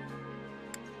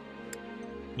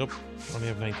 Nope, only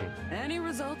have 19. Any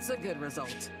result's a good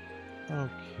result.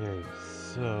 Okay,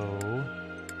 so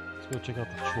let's go check out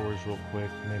the chores real quick.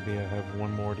 Maybe I have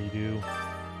one more to do.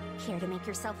 Here to make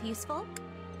yourself useful?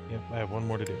 Yep, I have one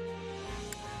more to do.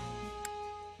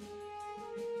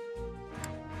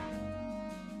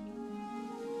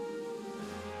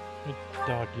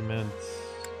 Documents.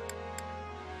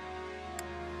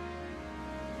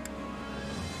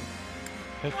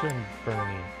 Petra and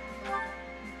Bernie.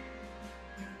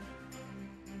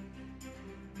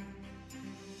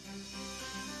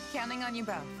 Counting on you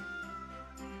both.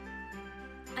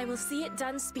 I will see it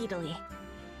done speedily.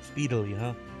 Speedily,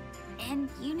 huh? And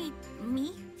you need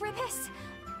me for this?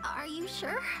 Are you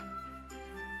sure?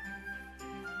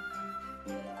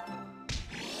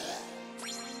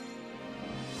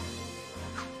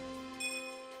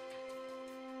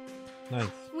 Nice.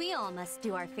 We all must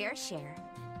do our fair share.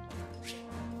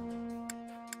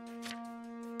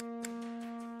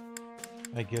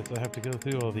 I guess I have to go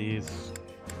through all these.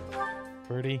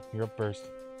 Birdie, you're up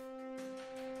first.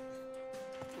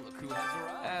 Look who has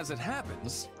arrived. As it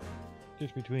happens,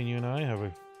 Just between you and I,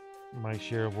 have my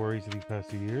share of worries of these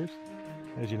past 2 years.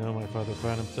 As you know, my father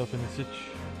found himself in this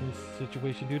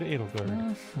situation due to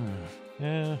Edelgard.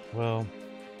 Yeah, well,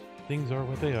 things are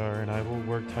what they are, and I will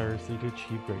work tirelessly to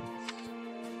achieve greatness.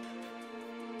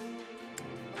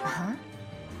 Huh?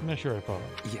 I'm not sure I follow.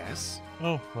 Yes?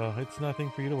 Oh, well, it's nothing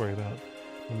for you to worry about.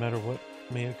 No matter what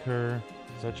may occur,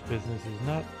 such business is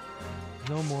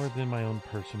no more than my own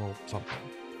personal something.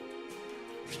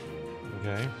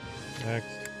 Okay, next.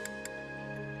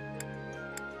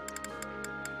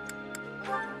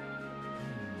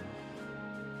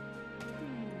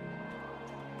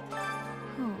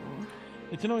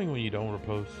 It's annoying when you don't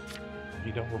report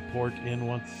in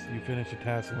once you finish a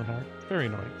task, Linhardt. Very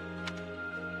annoying.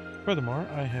 Furthermore,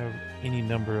 I have any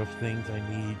number of things I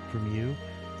need from you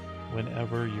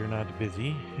whenever you're not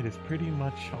busy. It is pretty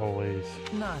much always.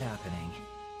 Not happening.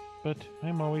 But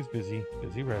I'm always busy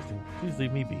resting. Please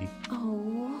leave me be.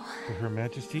 Oh. For Her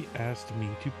Majesty asked me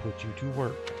to put you to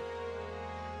work.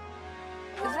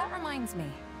 That reminds me.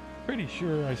 Pretty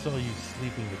sure I saw you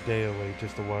sleeping the day away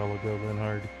just a while ago,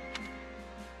 Linhardt.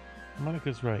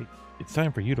 Monica's right. It's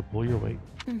time for you to pull your weight.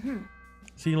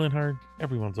 See, Linhardt,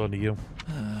 everyone's onto you.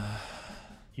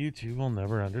 You two will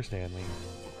never understand me.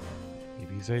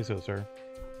 If you say so, sir.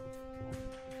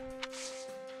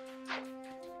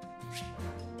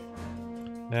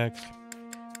 Next.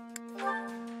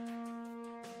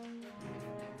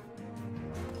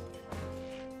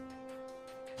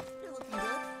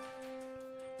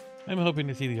 I'm hoping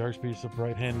to see the Archbishop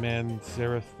Right-Hand Man,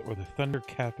 Zareth, or the Thunder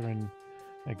Catherine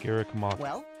at Garrick Mock.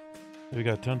 Well? We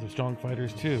got tons of strong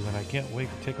fighters too, and I can't wait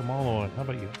to take them all on. How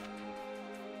about you?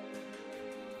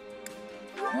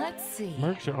 Let's see.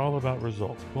 Mercs are all about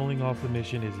results. Pulling off the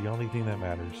mission is the only thing that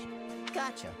matters.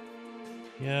 Gotcha.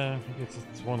 Yeah, I guess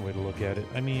it's one way to look at it.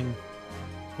 I mean,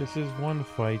 this is one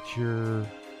fight.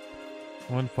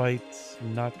 One fight's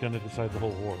not going to decide the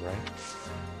whole war, right?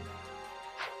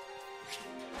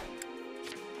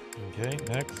 Okay,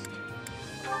 next.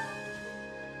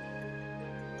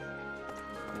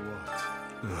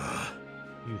 What?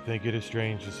 You think it is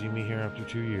strange to see me here after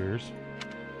 2 years?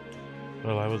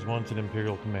 Well, I was once an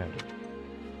Imperial commander.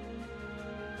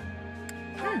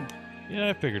 Yeah,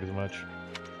 I figured as much.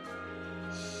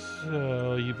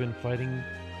 So, you've been fighting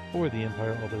for the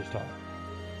Empire all this time.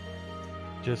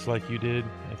 Just like you did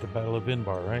at the Battle of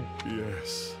Vinbar, right?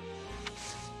 Yes.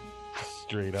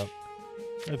 Straight up.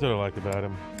 That's what I liked about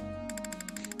him.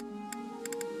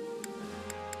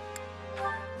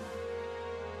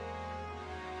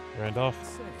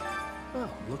 Randolph? Oh,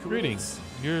 look who Greetings.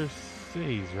 You're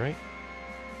Says, right?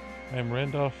 I'm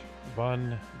Randolph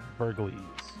von Bergles.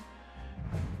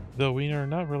 Though we are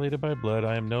not related by blood,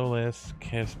 I am no less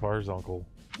Caspar's uncle.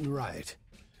 Right.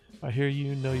 I hear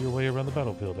you know your way around the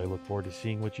battlefield. I look forward to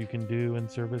seeing what you can do in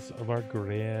service of our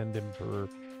grand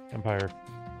empire.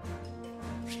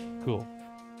 Cool.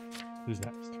 Who's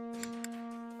next?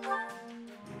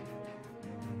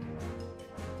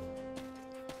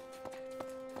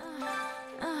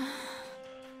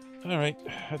 All right,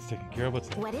 that's taken care of. What's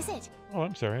next? What is it? Oh,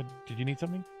 I'm sorry. Did you need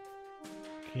something?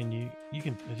 Can you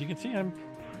can, as you can see, I'm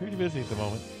pretty busy at the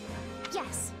moment.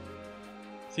 Yes.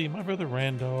 See, my brother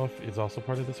Randolph is also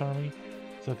part of this army,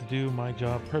 so I have to do my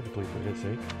job perfectly for his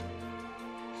sake.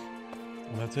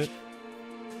 And that's it.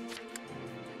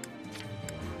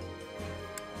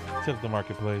 Set up the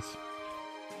marketplace.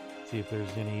 See if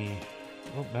there's any...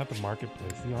 Oh, not the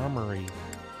marketplace, the armory.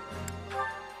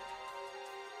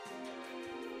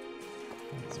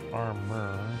 That's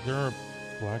armor. Is there a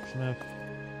blacksmith?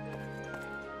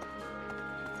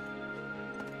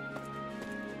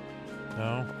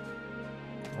 No?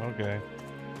 Okay.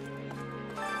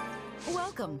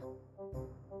 Welcome.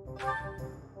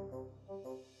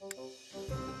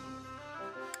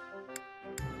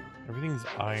 Everything's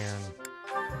iron.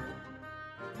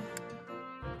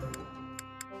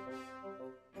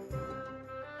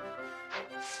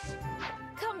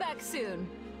 Come back soon.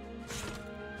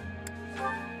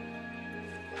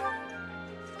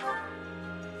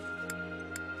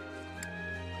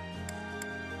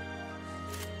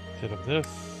 Set up this.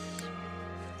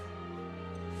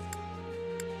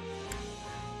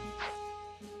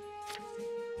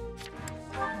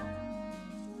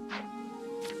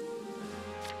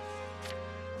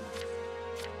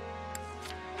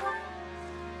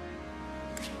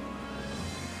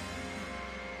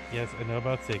 Yes, I know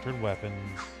about sacred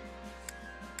weapons.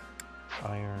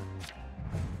 Iron.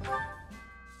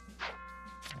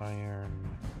 Iron.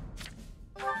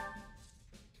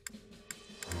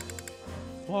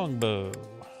 Longbow.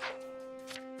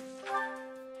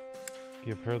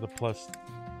 Give her the plus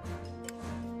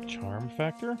charm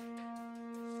factor?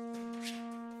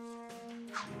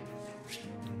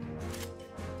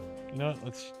 You know what,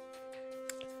 let's...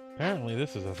 Apparently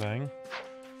this is a thing.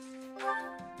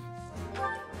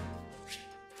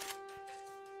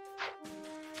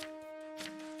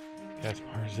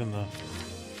 Gaspar's in the...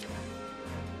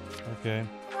 Okay.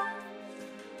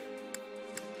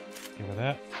 Give her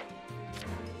that.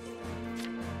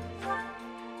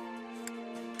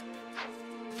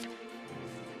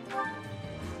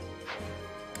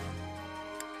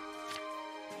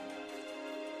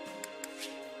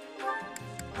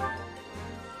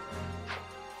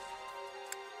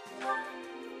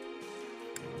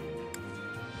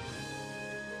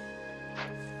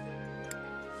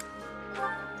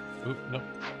 Oop, nope.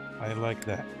 I like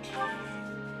that.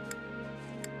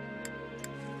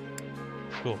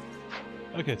 Cool.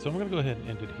 Okay, so I'm going to go ahead and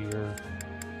end it here.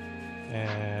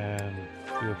 And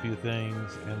do a few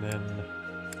things, and then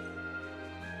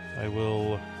I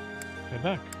will head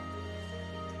back.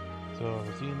 So,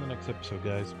 I'll see you in the next episode,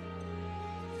 guys.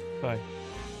 Bye.